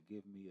 God,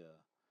 give me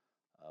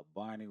a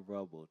Barney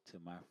Rubble to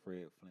my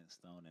Fred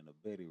Flintstone and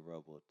a Betty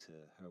Rubble to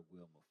her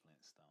Wilma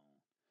Flintstone.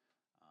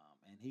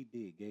 And he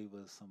did, gave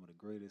us some of the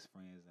greatest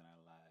friends in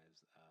our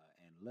lives.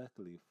 And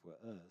luckily for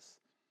us,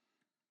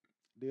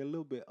 they're a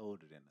little bit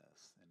older than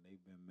us, and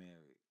they've been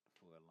married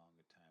for a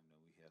longer time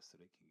than we have, so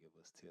they can give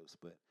us tips.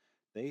 But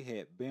they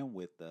had been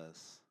with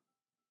us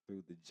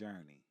through the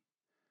journey.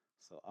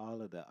 So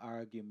all of the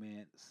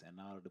arguments and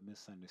all of the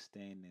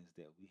misunderstandings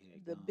that we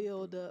had The gone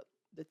build through, up,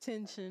 the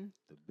tension.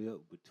 the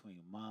build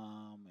between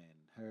mom and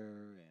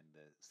her and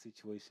the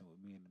situation with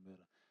me in the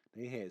middle,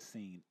 they had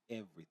seen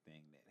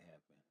everything that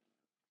happened.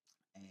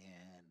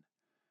 And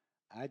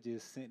I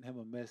just sent him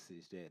a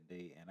message that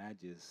day and I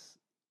just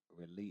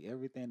released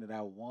everything that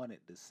I wanted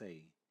to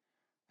say.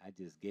 I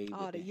just gave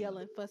All it the to him.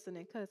 yelling, fussing,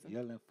 and cussing.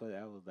 Yelling for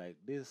I was like,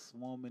 this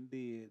woman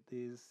did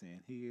this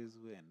and here's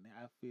what and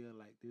I feel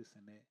like this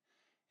and that.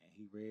 And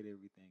he read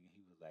everything and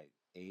he was like,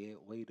 Ed,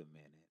 wait a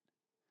minute.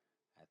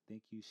 I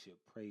think you should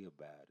pray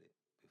about it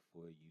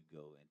before you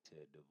go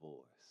into a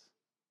divorce.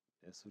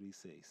 That's what he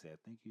said. He said, I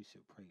think you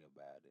should pray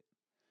about it.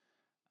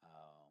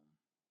 Um,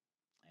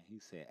 and he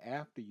said,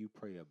 after you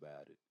pray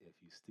about it, if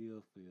you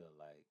still feel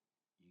like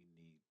you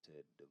need to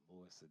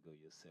divorce or go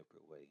your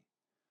separate way,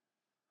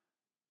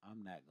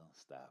 I'm not going to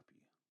stop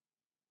you.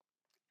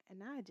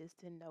 And I just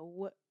didn't know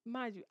what,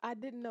 mind you, I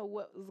didn't know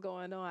what was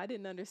going on. I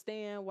didn't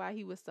understand why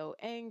he was so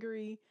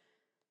angry.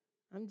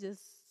 I'm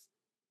just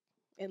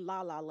in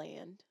la la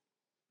land.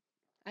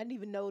 I didn't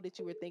even know that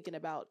you were thinking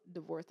about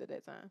divorce at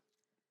that time.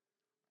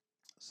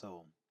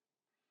 So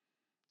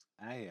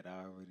I had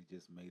already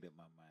just made up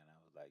my mind. I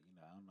was like,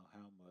 I don't know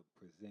how I'm gonna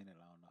present it.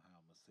 I don't know how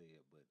I'm gonna say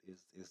it, but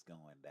it's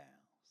going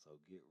down. So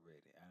get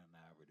ready. I done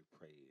already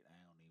prayed. I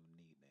don't even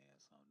need to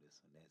answer on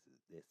this one.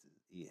 This is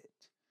it.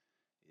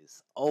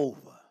 It's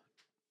over.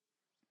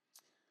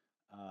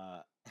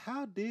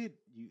 How did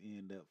you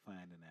end up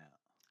finding out?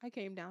 I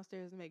came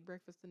downstairs to make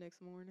breakfast the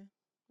next morning.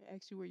 I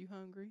asked you, were you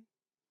hungry?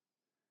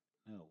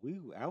 No,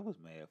 I was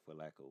mad for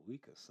like a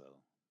week or so.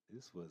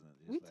 This wasn't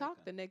We just like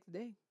talked the next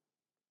day.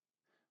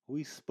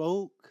 we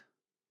spoke,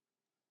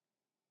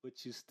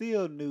 but you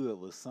still knew it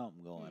was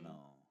something going Hmm.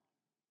 on.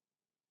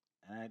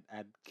 And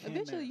I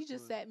Eventually, cannot you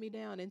just for sat me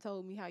down and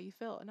told me how you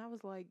felt. And I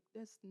was like,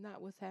 that's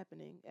not what's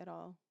happening at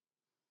all.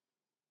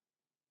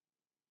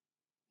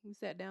 We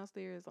sat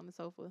downstairs on the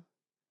sofa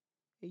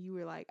and you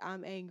were like,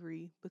 I'm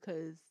angry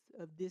because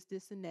of this,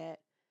 and that.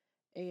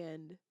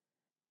 And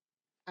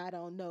I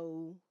don't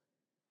know,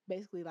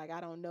 basically, like,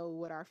 I don't know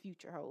what our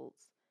future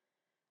holds.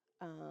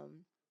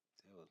 Um,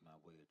 that was my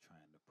way of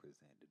trying to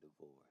present the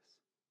divorce.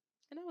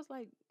 and I was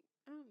like,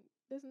 um,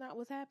 that's not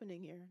what's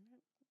happening here.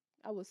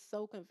 I was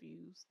so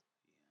confused,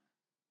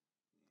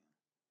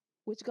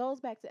 which goes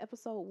back to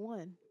episode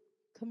one,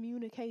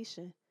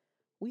 communication.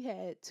 We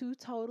had two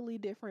totally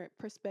different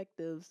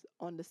perspectives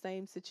on the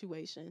same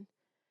situation.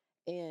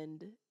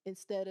 And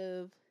instead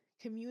of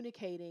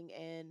communicating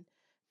and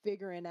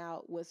figuring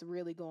out what's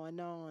really going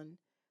on,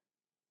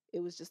 it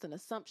was just an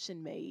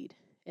assumption made.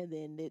 And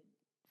then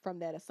from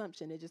that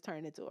assumption, it just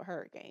turned into a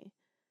hurricane.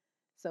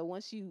 So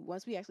once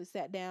we actually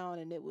sat down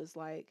and it was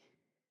like,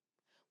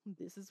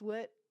 this is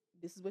what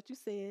this is what you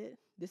said,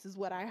 this is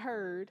what I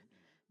heard,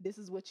 this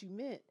is what you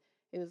meant.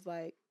 It was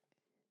like,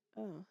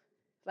 oh,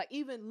 like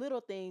even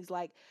little things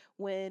like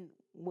when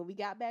we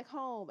got back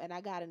home and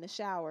I got in the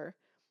shower,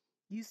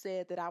 you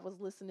said that I was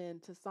listening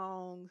to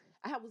songs.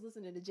 I was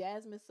listening to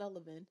Jasmine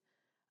Sullivan.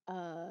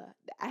 Uh,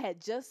 I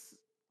had just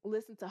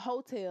listened to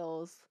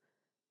Hotels,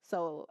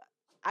 so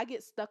I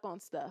get stuck on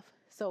stuff.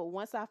 So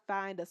once I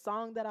find a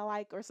song that I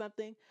like or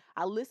something,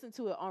 I listen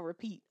to it on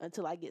repeat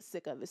until I get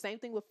sick of it. Same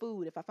thing with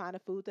food. If I find a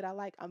food that I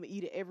like, I'm gonna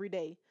eat it every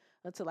day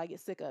until I get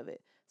sick of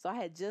it. So I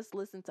had just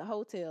listened to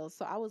Hotels.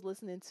 So I was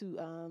listening to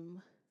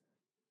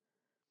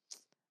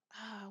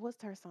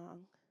what's her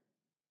song?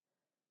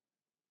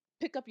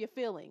 Pick Up Your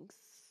Feelings.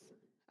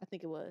 I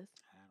think it was.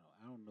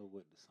 I don't know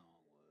what the song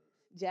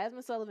was.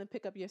 Jasmine Sullivan,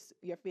 Pick Up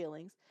Your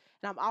Feelings.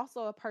 And I'm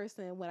also a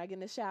person, when I get in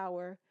the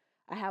shower,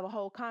 I have a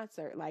whole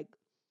concert. Like,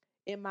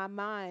 in my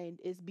mind,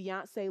 it's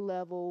Beyonce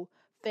level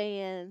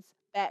fans,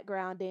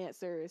 background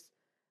dancers.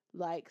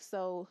 Like,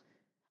 so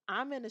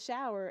I'm in the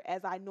shower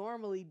as I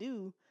normally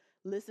do,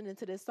 listening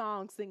to this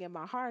song, singing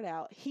my heart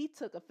out. He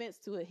took offense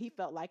to it. He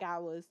felt like I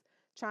was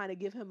trying to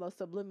give him a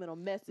subliminal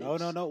No,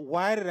 no, message. no.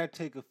 Why did I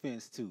take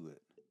offense to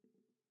it?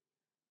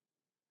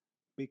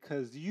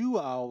 Because you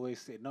always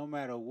said no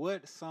matter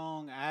what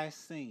song I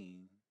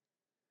sing,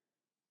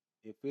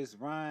 if it's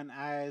Ron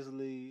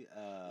Isley,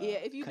 Yeah,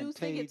 if you do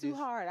sing it too Contagious,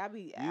 hard, are I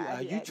be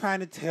you asking trying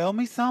to tell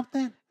me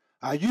something?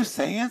 Are you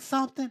saying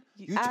something?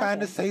 you. You trying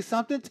to Okay, say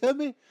something to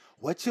me?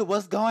 What's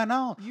going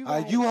on? you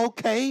Are right. you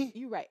okay?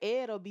 You right.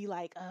 Ed'll be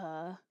like,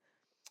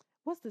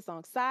 what's the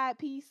song? Side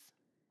piece.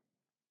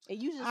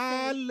 And you just sing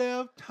I it.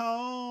 left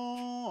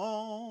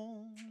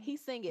home He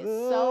sing it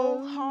so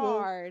oh,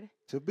 hard.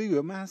 to be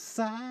with my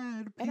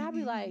side And I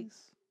be like,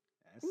 piece.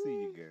 I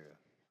see you, mm, girl.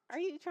 are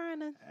you trying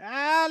to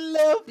I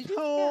left did you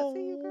say I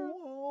see you, girl?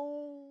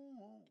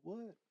 home.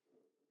 What?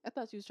 I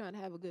thought you was trying to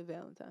have a good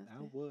Valentine's I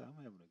Day. was.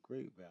 I'm having a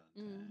great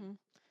Valentine. Hmm.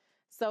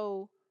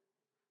 So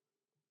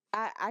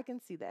I can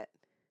see that.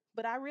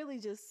 But I really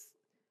just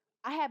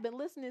I have been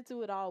listening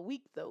to it all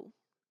week though.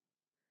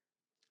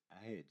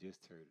 I had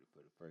just heard it for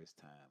the first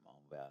time on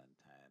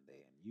Valentine's Day,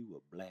 and you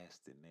were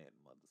blasting that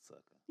mother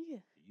sucker. Yeah.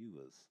 You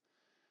was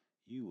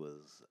you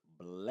was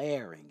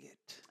blaring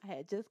it. I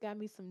had just got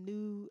me some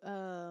new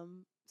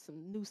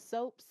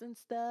soaps and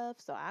stuff.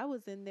 So I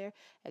was in there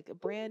like a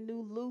brand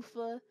new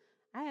loofah.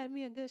 I had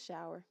me a good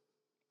shower.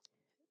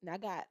 And I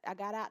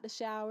got out the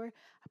shower.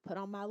 I put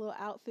on my little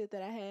outfit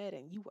that I had,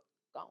 and you were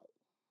gone.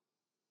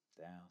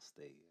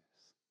 Downstairs.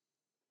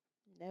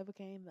 Never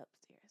came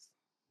upstairs.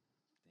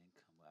 Then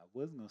come up. I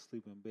wasn't gonna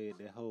sleep in bed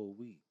that whole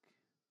week.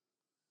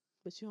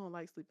 But you don't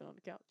like sleeping on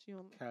the couch. You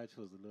don't. Couch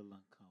was a little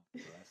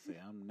uncomfortable. I say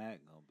I'm not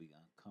gonna be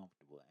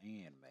uncomfortable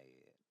and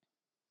mad.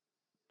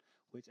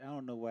 Which I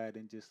don't know why I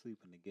didn't just sleep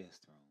in the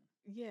guest room.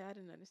 Yeah, I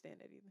didn't understand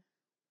that either.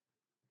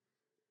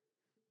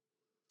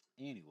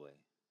 Anyway,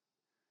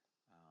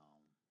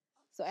 um,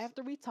 So so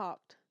after we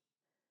talked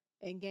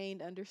and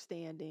gained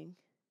understanding,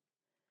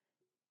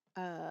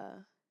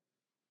 uh,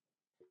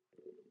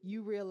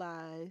 you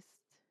realized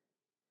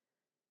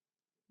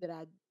that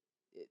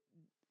it,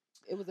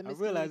 it was a I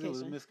realized it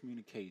was a miscommunication.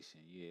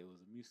 miscommunication. Yeah, it was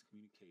a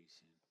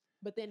miscommunication.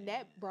 But then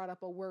that And brought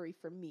up a worry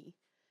for me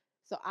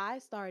So I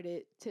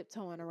started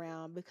tiptoeing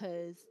around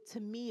because to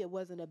me it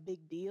wasn't a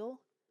big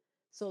deal.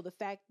 So the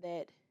fact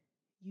that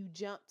you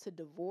jumped to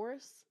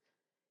divorce,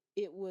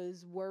 it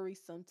was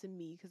worrisome to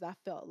me because I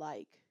felt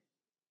like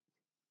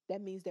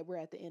that means that we're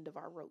at the end of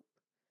our rope.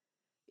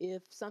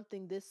 If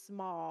something this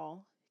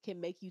small can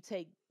make you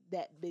take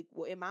that big,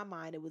 well, in my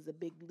mind, it was a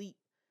big leap,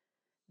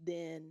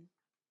 then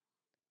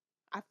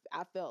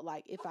I felt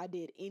like if I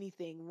did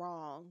anything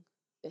wrong,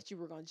 that you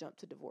were going to jump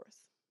to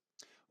divorce.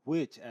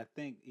 Which I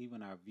think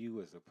even our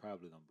viewers are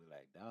probably gonna be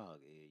like,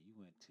 "Dog, Ed, you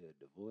went to a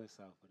divorce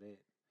off of that."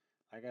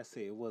 Like I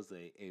said, it was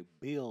a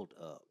build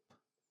up.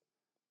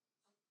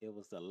 It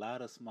was a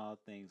lot of small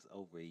things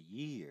over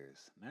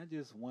years, not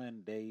just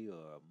one day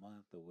or a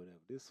month or whatever.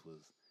 This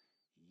was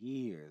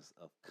years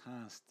of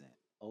constant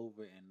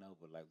over and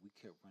over. Like we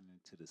kept running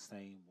into the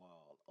same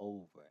wall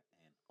over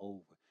and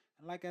over.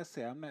 And like I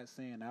said, I'm not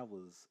saying I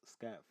was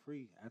scot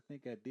free. I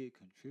think I did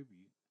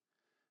contribute.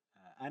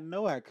 I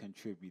know I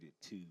contributed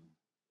to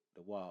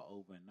the wall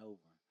over and over.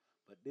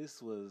 But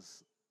this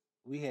was,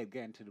 we had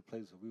gotten to the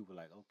place where we were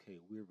like, okay,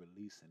 we're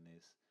releasing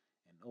this.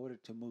 In order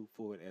to move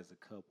forward as a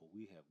couple,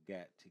 we have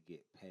got to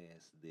get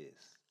past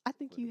this I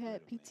think for the you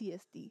had betterment.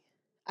 PTSD.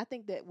 I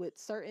think that with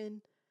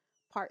certain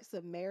parts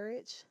of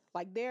marriage,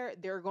 like there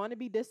are going to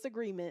be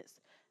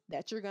disagreements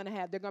that you're going to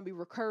have. They're going to be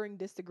recurring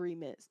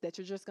disagreements that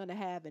you're just going to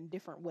have in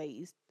different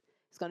ways.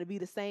 It's going to be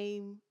the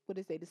same, what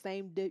they say, the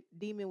same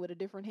demon with a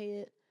different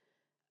head.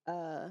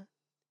 Uh,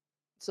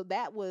 so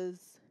that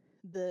was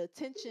the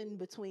tension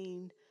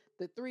between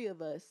the three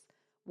of us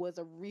was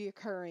a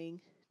reoccurring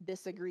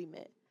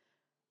disagreement.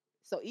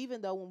 So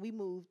even though when we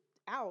moved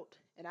out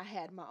and I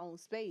had my own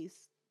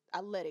space,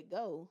 I let it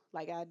go.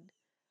 Like I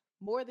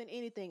more than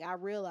anything, I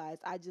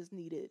realized I just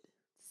needed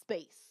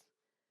space.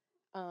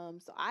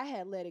 So I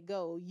had let it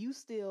go. You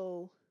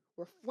still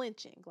were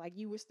flinching, like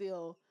you were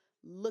still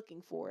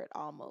looking for it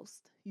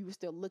almost. You were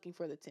still looking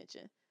for the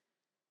tension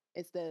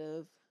instead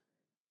of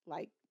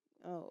like,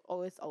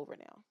 oh, it's over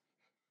now.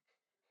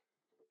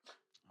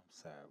 I'm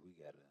sorry, we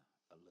got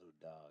a little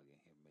dog in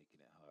here making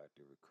it hard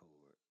to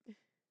record.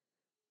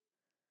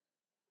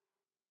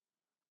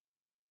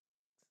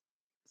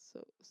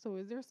 So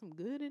is there some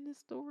good in this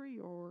story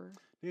or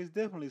There's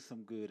definitely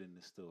some good in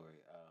the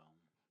story.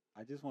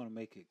 I just want to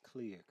make it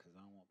clear because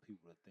I don't want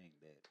people to think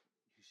that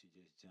you should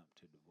just jump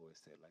to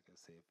divorce. That, like I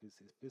said,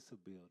 if it's a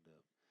build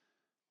up,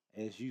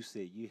 as you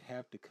said, you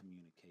have to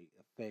communicate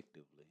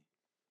effectively.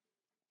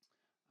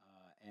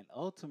 And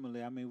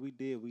ultimately, I mean, we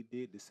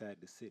did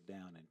decide to sit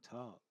down and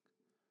talk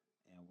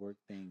and work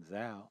things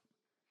out,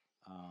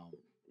 um,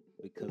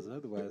 because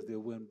otherwise there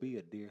wouldn't be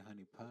a Dear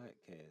Honey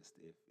podcast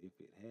if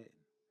it hadn't.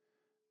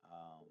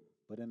 Um,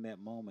 but in that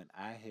moment,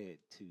 I had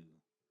to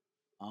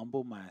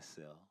humble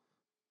myself.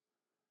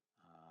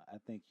 I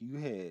think you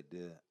had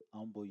to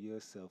humble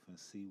yourself and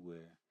see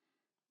where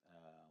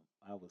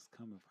I was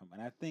coming from.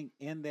 And I think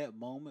in that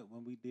moment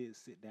when we did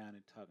sit down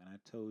and talk, and I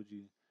told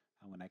you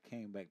how when I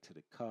came back to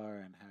the car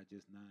and how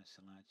just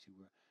nonchalant you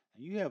were,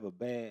 and you have a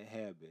bad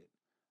habit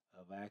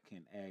of I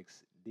can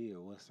ask,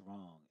 dear, what's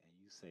wrong? And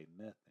you say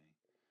nothing,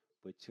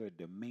 but your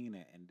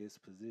demeanor and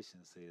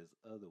disposition says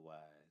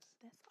otherwise.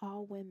 that's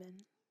all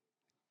women?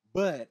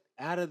 But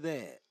out of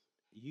that,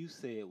 you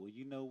said, well,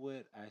 you know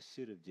what? I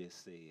should have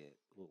just said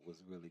what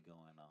was really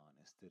going on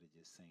instead of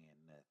just saying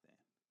nothing.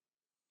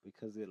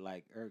 Because it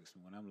like irks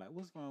me when I'm like,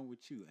 what's wrong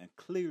with you? And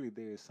clearly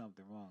there is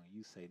something wrong. And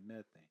you say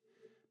nothing.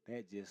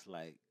 That just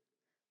like,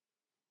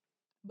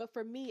 But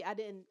for me, I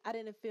didn't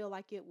feel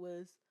like it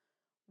was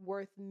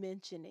worth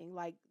mentioning.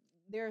 Like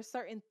there are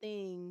certain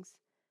things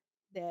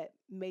that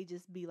may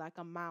just be like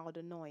a mild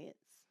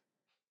annoyance.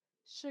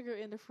 Sugar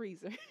in the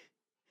freezer.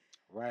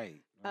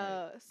 right, right.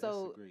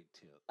 That's a So great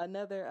tip.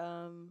 another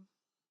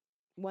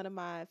one of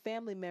my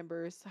family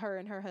members, her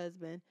and her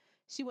husband,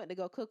 she went to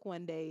go cook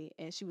one day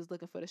and she was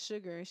looking for the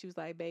sugar and she was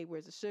like, "Babe,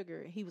 where's the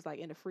sugar?" And he was like,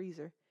 "In the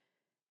freezer."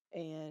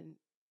 And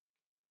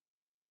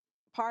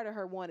part of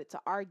her wanted to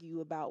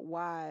argue about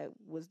why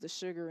was the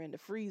sugar in the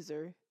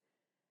freezer.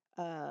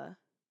 Uh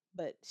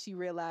but she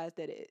realized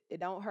that it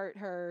don't hurt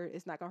her,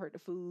 it's not gonna hurt the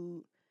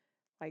food.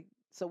 Like,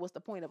 so what's the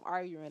point of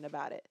arguing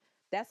about it?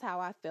 That's how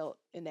I felt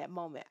in that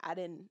moment. I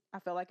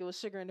felt like it was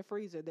sugar in the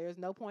freezer. There's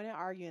no point in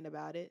arguing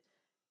about it.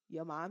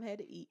 Your mom had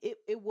to eat.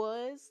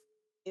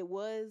 It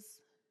was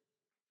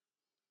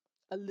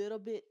a little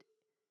bit,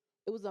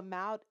 it was a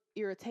mild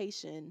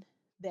irritation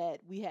that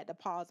we had to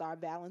pause our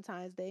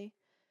Valentine's Day.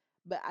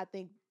 But I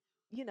think,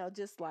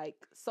 just like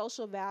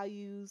social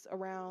values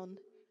around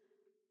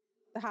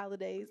the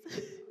holidays,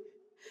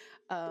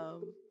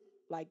 um,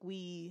 like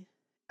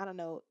I don't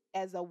know,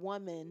 as a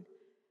woman,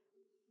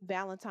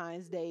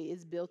 Valentine's Day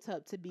is built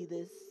up to be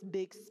this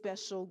big,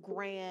 special,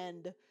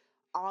 grand,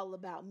 all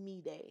about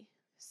me day.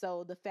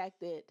 So the fact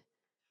that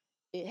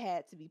it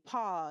had to be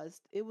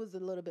paused, it was a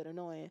little bit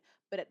annoying.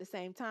 But at the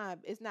same time,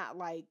 it's not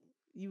like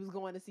you was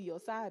going to see your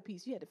side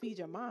piece. You had to feed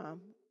your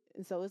mom.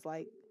 And so it's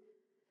like,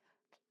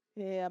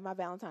 yeah, my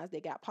Valentine's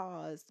Day got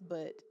paused,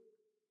 but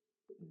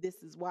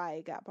this is why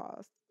it got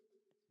paused.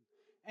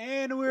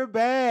 And we're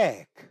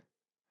back.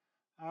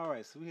 All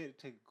right, so we had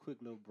to take a quick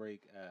little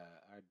break.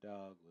 Our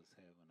dog was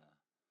having a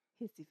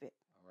Hissy fit.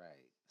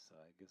 right, so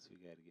I guess we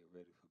got to get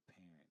ready for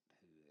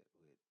parenthood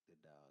with the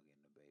dog and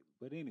the baby.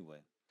 But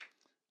anyway,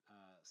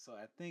 so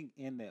I think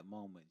in that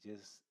moment,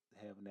 just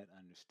having that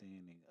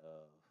understanding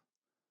of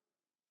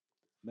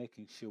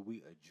making sure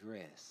we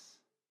address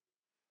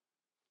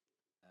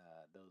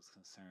those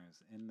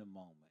concerns in the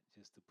moment,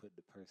 just to put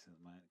the person's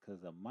mind,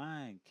 because a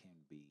mind can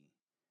be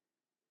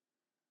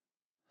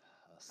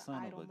a The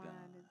son of idle a mind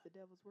gun. is the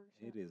devil's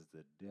workshop. It is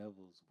the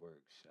devil's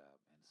workshop.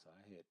 And so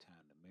I had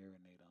time to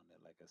marinate on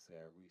that. Like I said,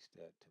 I reached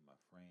out to my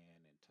friend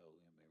and told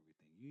him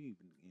everything. You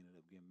even ended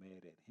up getting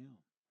mad at him.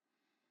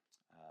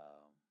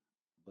 Um,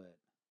 but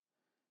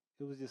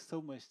it was just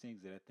so much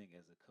things that I think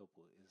as a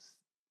couple is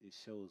it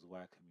shows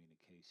why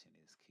communication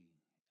is key.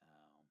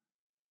 Um,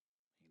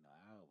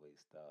 I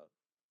always thought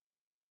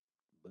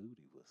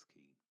booty was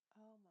key,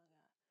 Oh my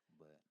God.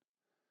 but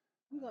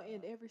We're going to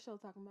end uh, every show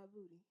talking about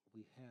booty.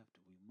 we have to,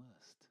 we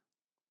must.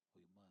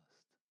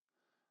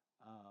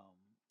 Um,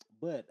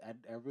 but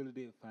I really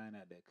did find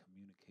out that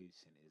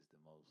communication is the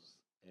most,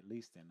 at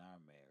least in our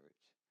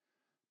marriage,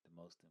 the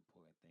most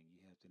important thing. You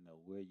have to know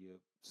where your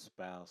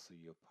spouse or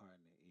your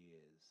partner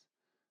is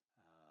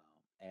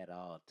at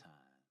all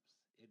times.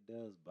 It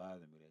does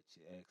bother me that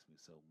you ask me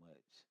so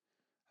much.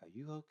 Are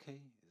you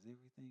okay? Is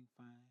everything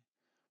fine?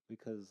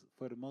 Because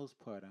for the most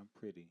part, I'm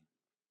pretty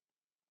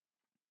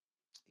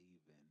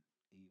even,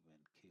 even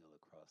keel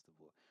across the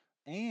board.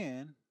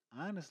 And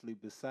honestly,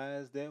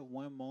 besides that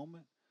one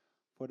moment,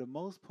 for the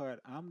most part,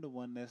 I'm the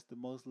one that's the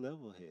most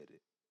level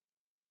headed.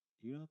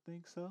 You don't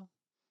think so?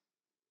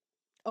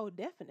 Oh,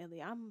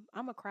 definitely. I'm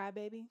a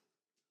crybaby.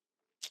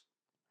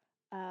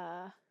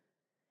 Uh,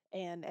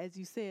 and as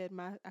you said,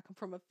 I come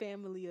from a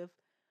family of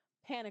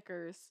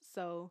panickers,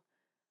 so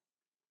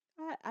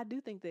I do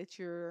think that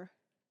you're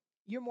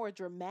more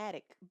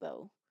dramatic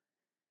though.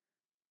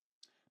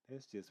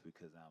 That's just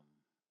because I'm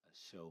a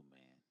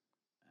showman.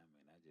 I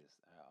mean, I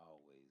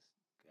always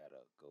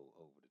gotta go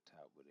over the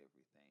top with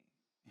everything.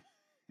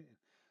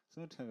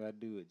 Sometimes I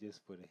do it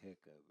just for the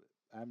heck of it.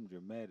 I'm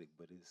dramatic,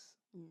 but it's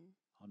Mm,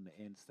 on the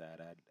inside.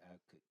 I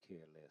could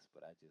care less,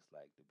 but I just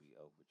like to be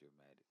over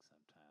dramatic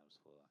sometimes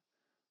for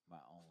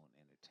my own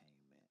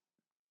entertainment.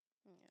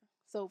 yeah.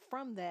 So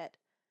from that,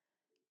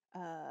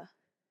 uh,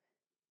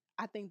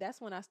 I think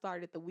that's when I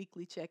started the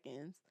weekly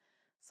check-ins.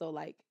 So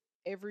like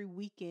every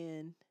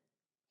weekend,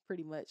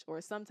 pretty much,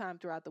 or sometime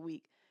throughout the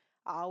week,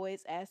 I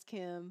always ask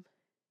him,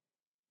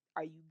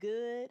 "Are you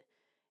good?"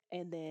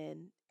 And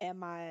then,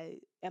 am I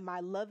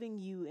loving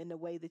you in the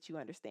way that you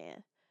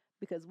understand?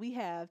 Because we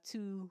have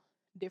two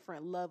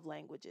different love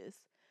languages.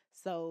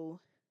 So,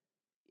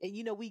 and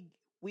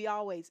we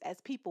always,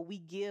 as people, we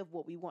give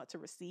what we want to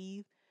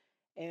receive,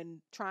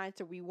 and trying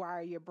to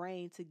rewire your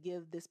brain to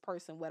give this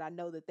person what I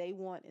know that they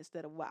want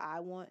instead of what I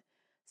want.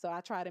 So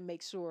I try to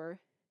make sure,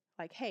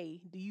 like,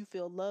 hey, do you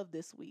feel love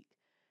this week?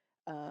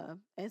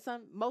 And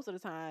most of the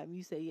time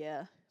you say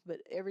yeah, but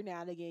every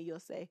now and again you'll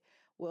say,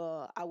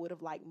 well, I would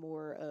have liked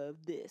more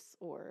of this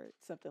or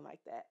something like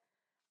that.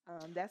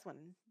 That's when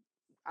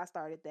I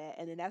started that.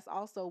 And then that's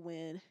also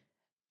when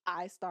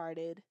I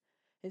started,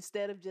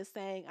 instead of just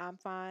saying I'm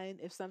fine,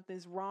 if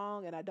something's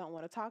wrong and I don't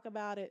want to talk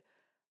about it,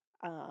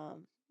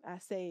 I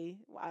say,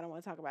 well, I don't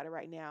want to talk about it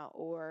right now.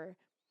 Or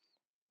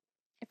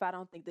if I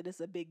don't think that it's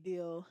a big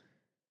deal,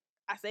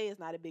 I say it's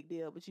not a big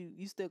deal, but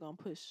you still gonna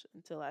push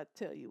until I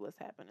tell you what's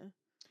happening.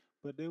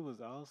 But there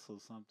was also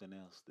something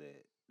else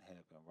that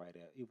happened right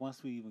after.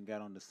 Once we even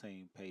got on the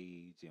same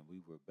page and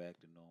we were back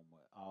to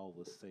normal, all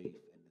was safe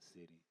in the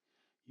city.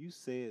 You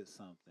said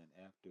something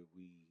after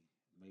we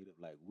made up,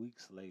 like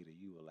weeks later.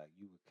 You were like,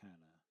 you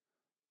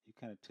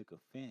kind of took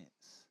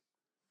offense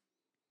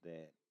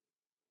that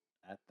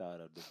I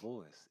thought of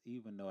divorce,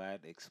 even though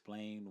I'd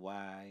explained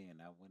why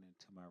and I went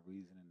into my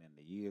reasoning and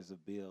the years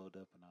of build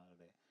up and all of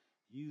that.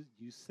 You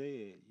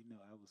said,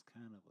 I was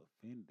kind of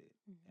offended,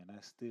 Mhm. and I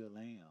still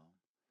am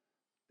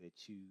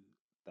that you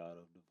thought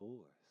of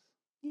divorce.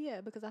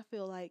 Yeah, because I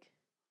feel like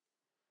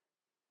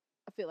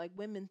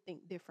women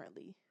think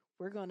differently.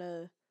 We're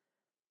gonna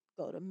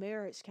go to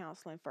marriage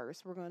counseling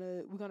first. We're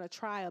gonna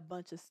try a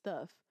bunch of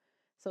stuff.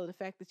 So the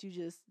fact that you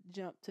just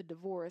jumped to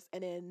divorce,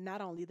 and then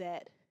not only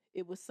that,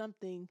 it was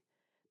something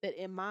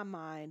that in my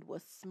mind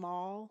was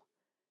small,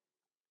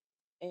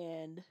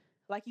 and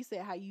like you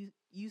said, how you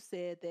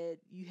said that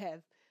you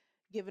have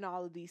given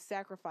all of these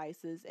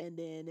sacrifices, and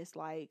then it's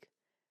like,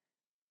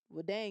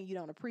 well, dang, you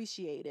don't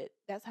appreciate it.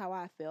 That's how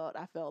I felt.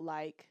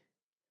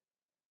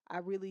 I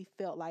really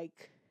felt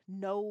like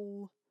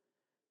no,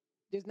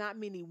 there's not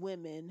many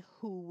women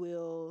who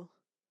will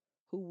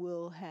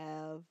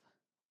have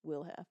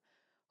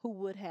who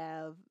would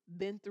have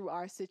been through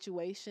our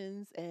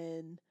situations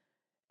and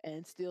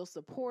still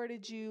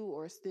supported you,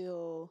 or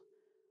still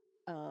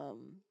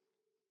um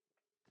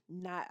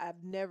not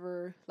I've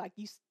never like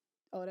you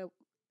oh that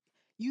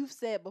you've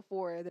said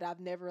before that I've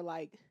never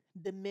like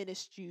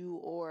diminished you,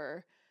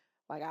 or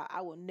like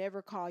I will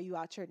never call you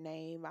out your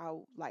name.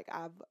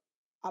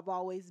 I've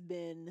always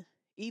been,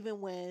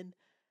 even when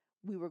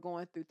we were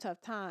going through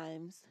tough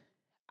times,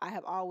 I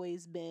have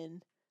always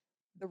been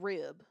the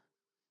rib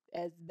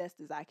as best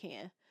as I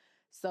can.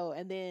 So,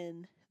 and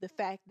then the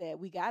fact that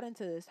we got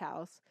into this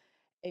house,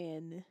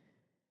 and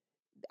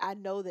I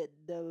know that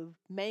the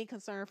main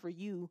concern for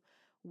you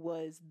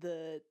was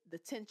the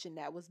tension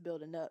that was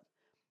building up.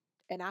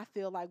 And I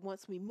feel like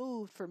once we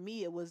moved, for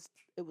me it was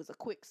a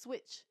quick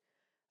switch.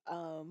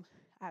 Um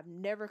I've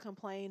never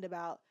complained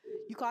about,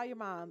 you call your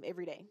mom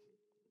every day,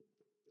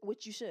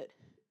 which you should.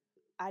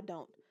 I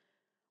don't.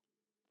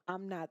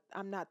 I'm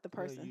not the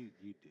Well, person.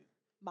 you do.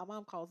 My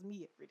mom calls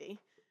me every day.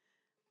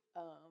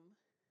 Um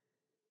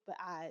but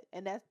I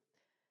and that's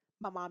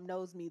my mom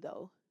knows me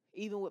though.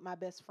 Even with my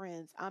best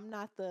friends, I'm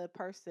not the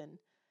person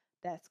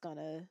that's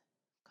gonna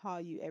call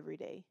you every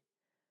day.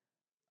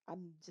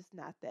 I'm just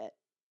not that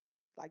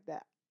like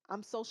that.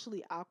 I'm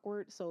socially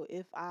awkward, so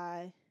if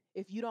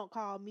you don't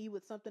call me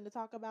with something to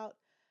talk about,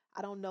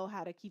 I don't know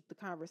how to keep the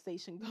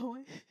conversation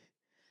going.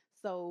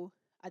 So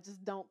I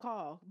just don't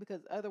call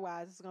because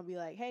otherwise it's gonna be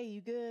like, hey,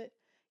 you good?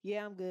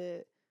 Yeah, I'm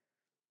good.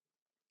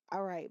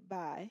 All right,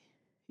 bye.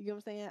 You know what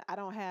I'm saying?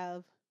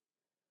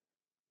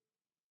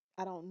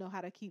 I don't know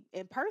how to keep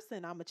in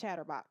person. I'm a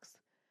chatterbox,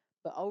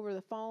 but over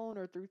the phone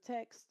or through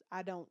text,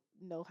 I don't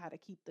know how to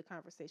keep the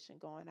conversation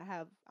going.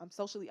 I'm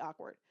socially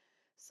awkward,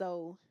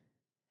 so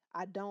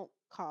I don't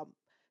call.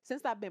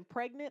 Since I've been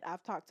pregnant,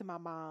 I've talked to my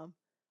mom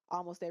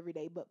almost every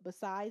day. But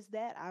besides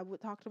that, I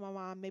would talk to my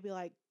mom maybe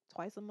like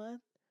twice a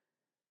month.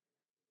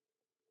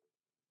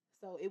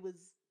 So it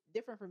was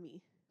different for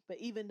me. But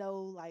even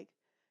though like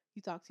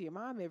you talk to your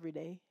mom every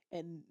day,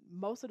 and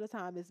most of the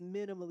time it's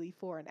minimally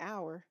for an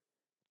hour,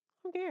 I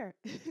don't care.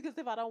 Because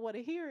if I don't want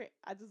to hear it,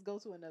 I just go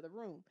to another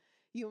room.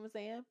 You know what I'm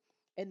saying?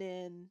 And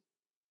then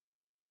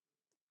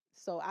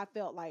so I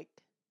felt like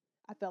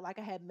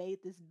I had made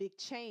this big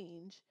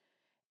change,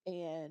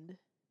 and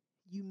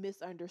you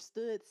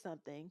misunderstood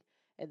something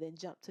and then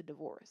jumped to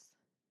divorce.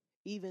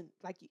 Even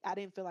like I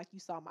didn't feel like you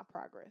saw my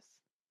progress.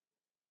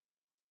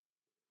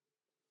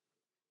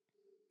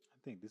 I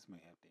think this may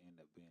have to end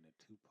up being a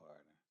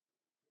two-parter.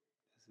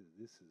 This is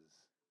this is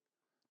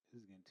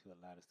this is getting to a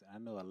lot of stuff. I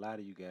know a lot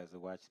of you guys are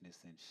watching this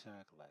in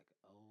shock, like,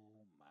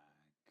 oh my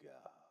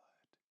God.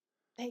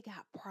 They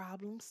got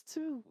problems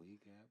too. We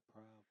got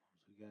problems.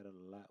 We got a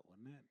lot. Well,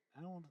 not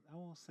I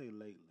won't say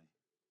lately.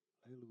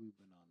 Lately we've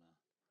been on a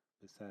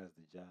besides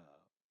the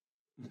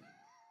job,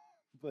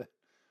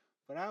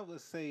 but I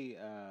would say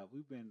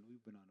we've been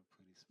on a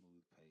pretty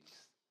smooth pace.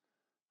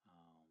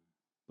 Um,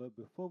 but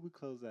before we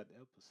close out the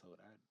episode,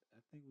 I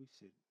think we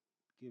should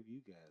give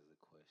you guys a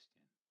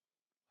question.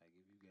 Like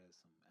give you guys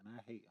some, and I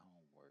hate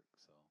homework,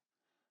 so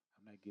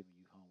I'm not giving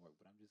you homework,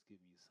 but I'm just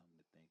giving you something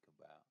to think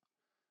about.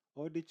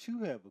 Or did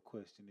you have a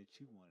question that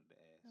you wanted to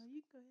No, ask?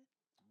 you good.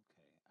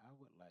 Okay, I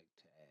would like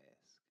to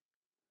ask,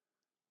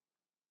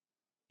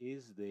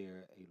 is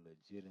there a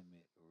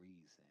legitimate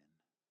reason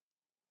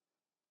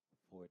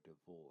for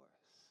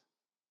divorce?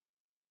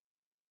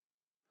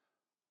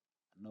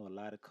 I know a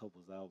lot of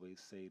couples always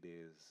say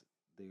there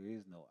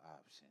is no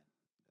option.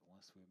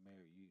 Once we're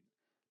married,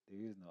 there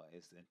is no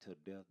it's until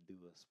death do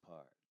us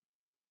part.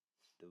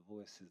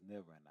 Divorce is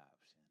never an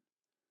option.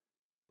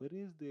 But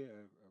is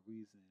there a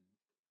reason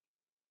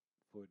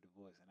for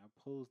divorce? And I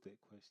pose that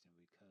question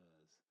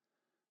because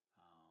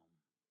um,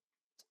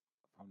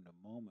 from the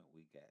moment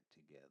we got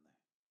together,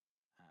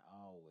 I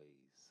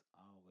always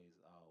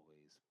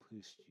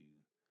pushed you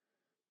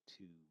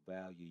to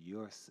value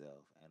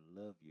yourself and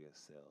love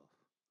yourself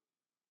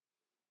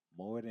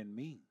more than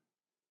me.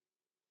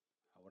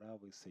 I would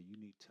always say you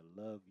need to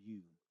love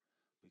you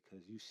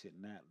because you should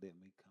not let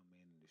me come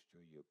in and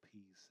destroy your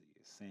peace or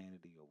your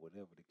sanity or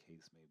whatever the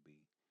case may be.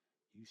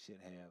 You should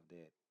have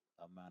that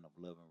amount of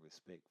love and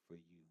respect for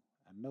you.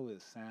 I know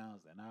it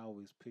sounds, and I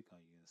always pick on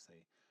you and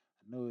say,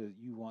 I know that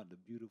you want the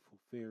beautiful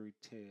fairy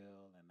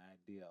tale and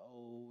idea,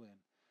 oh, and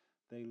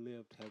they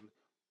lived happily.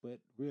 But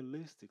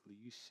realistically,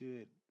 you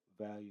should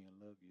value and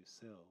love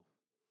yourself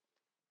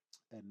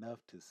enough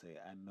to say,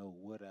 I know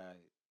what I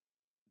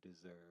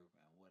deserve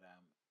and what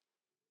I'm,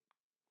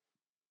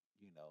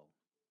 you know,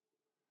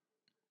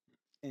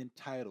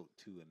 entitled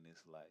to in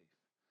this life.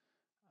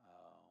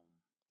 Um,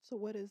 So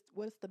what is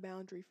the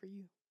boundary for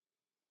you?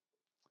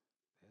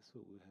 that's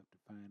what we'll have to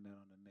find out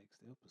on the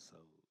next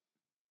episode.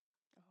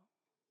 Oh.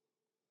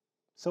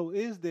 So,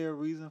 is there a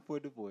reason for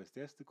divorce?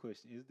 That's the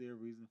question. Is there a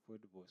reason for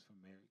divorce for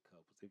married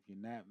couples? If you're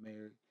not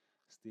married,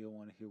 still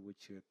want to hear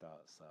what your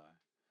thoughts are.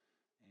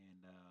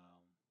 And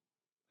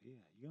yeah,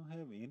 you don't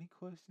have any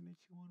question that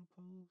you want to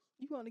pose?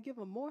 You want to give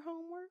them more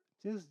homework?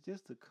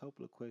 Just a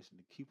couple of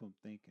questions to keep them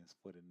thinking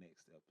for the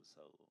next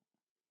episode.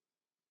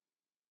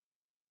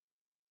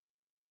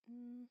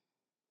 Mm.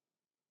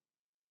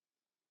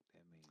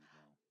 That means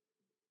no.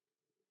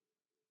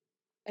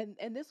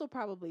 And this will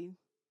probably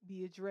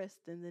be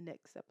addressed in the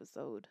next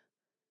episode.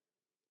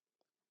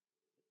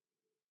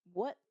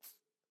 What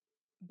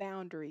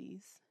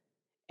boundaries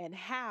and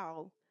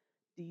how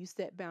do you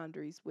set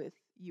boundaries with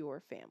your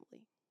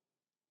family?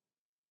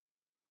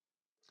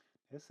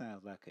 That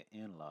sounds like an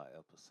in-law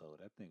episode.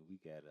 I think we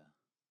gotta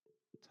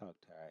talk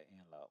to our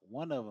in-law.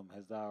 One of them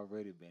has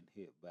already been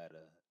hit by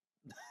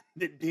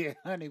the deer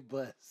honey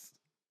bus,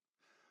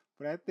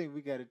 but I think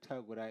we got to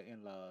talk with our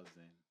in-laws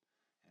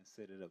and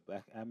set it up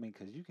back. I mean,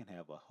 because you can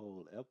have a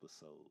whole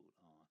episode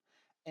on.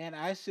 And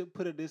I should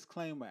put a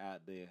disclaimer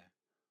out there.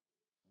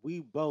 We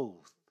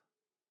both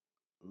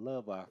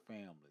love our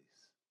families.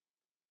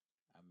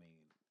 I mean,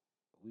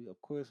 we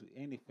of course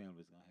any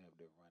family's gonna have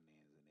their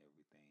run-ins and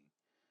everything.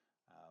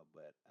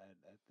 But I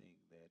think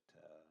that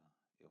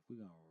if we're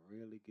gonna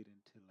really get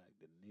into like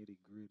the nitty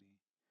gritty,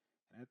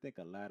 and I think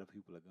a lot of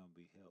people are gonna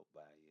be helped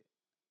by it.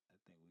 I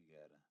think we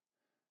gotta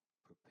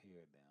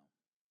prepare them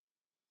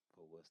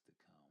for what's to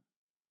come.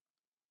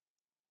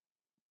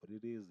 But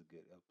it is a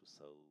good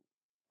episode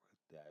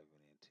worth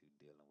diving into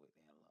dealing with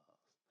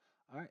in-laws.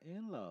 Are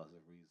in-laws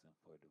a reason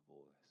for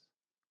divorce?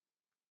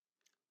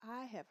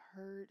 I have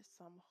heard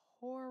some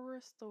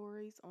horror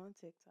stories on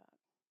TikTok.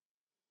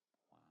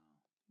 Wow.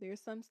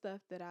 There's some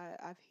stuff that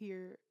I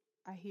hear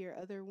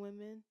other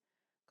women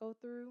go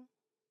through.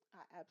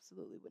 I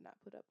absolutely would not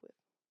put up with.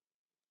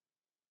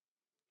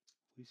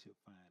 We should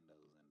find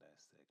those and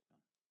dissect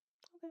them.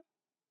 Okay.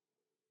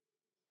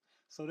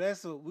 So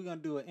that's what we're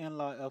gonna do an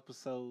in-law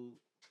episode.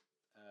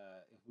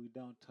 If we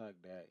don't talk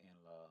to our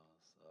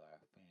in-laws or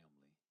our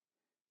family,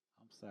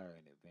 I'm sorry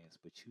in advance,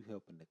 but you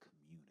helping the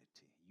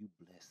community. You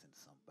blessing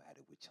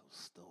somebody with your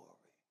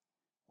story.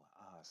 Well,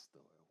 our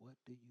story. What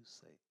do you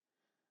say?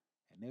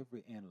 And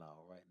every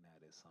in-law right now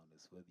that's on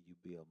this, whether you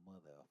be a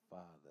mother, a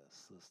father, a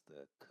sister,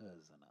 a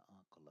cousin, an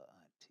uncle, or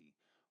auntie,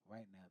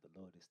 right now the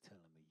Lord is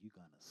telling me you're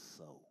gonna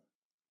sow.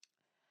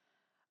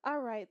 All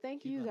right.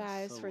 Thank You're you gonna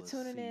guys for sow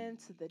a tuning in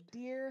to seed. the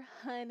Dear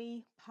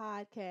Honey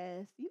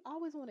podcast. You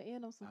always want to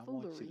end on some I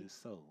want you to foolery.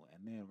 sow.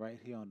 And then right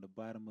here on the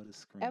bottom of the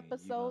screen, you're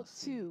Episode gonna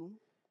see 2. you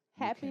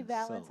Happy can sow.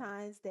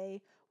 Valentine's Day.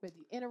 Whether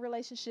you're in a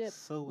relationship,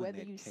 Sow in whether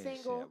that you're cash app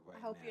single, I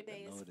right hope now. your The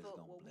day is Lord is filled.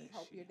 gonna Well, we bless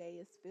hope you. your day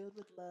is filled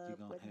with You're love,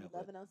 gonna whether you're have a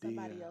loving on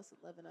somebody dear else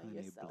or loving on honey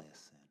yourself.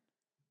 blessing.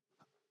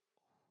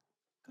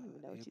 I don't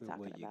even God, know what you're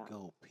everywhere talking you about.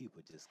 go,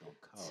 people just gonna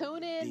call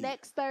Tune you in dear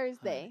next honey.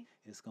 Thursday,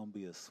 It's gonna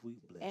be a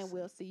sweet and blessing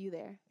we'll see you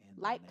there. in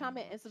the Like, name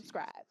comment, of and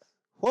subscribe. Jesus.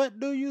 What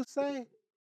do you say?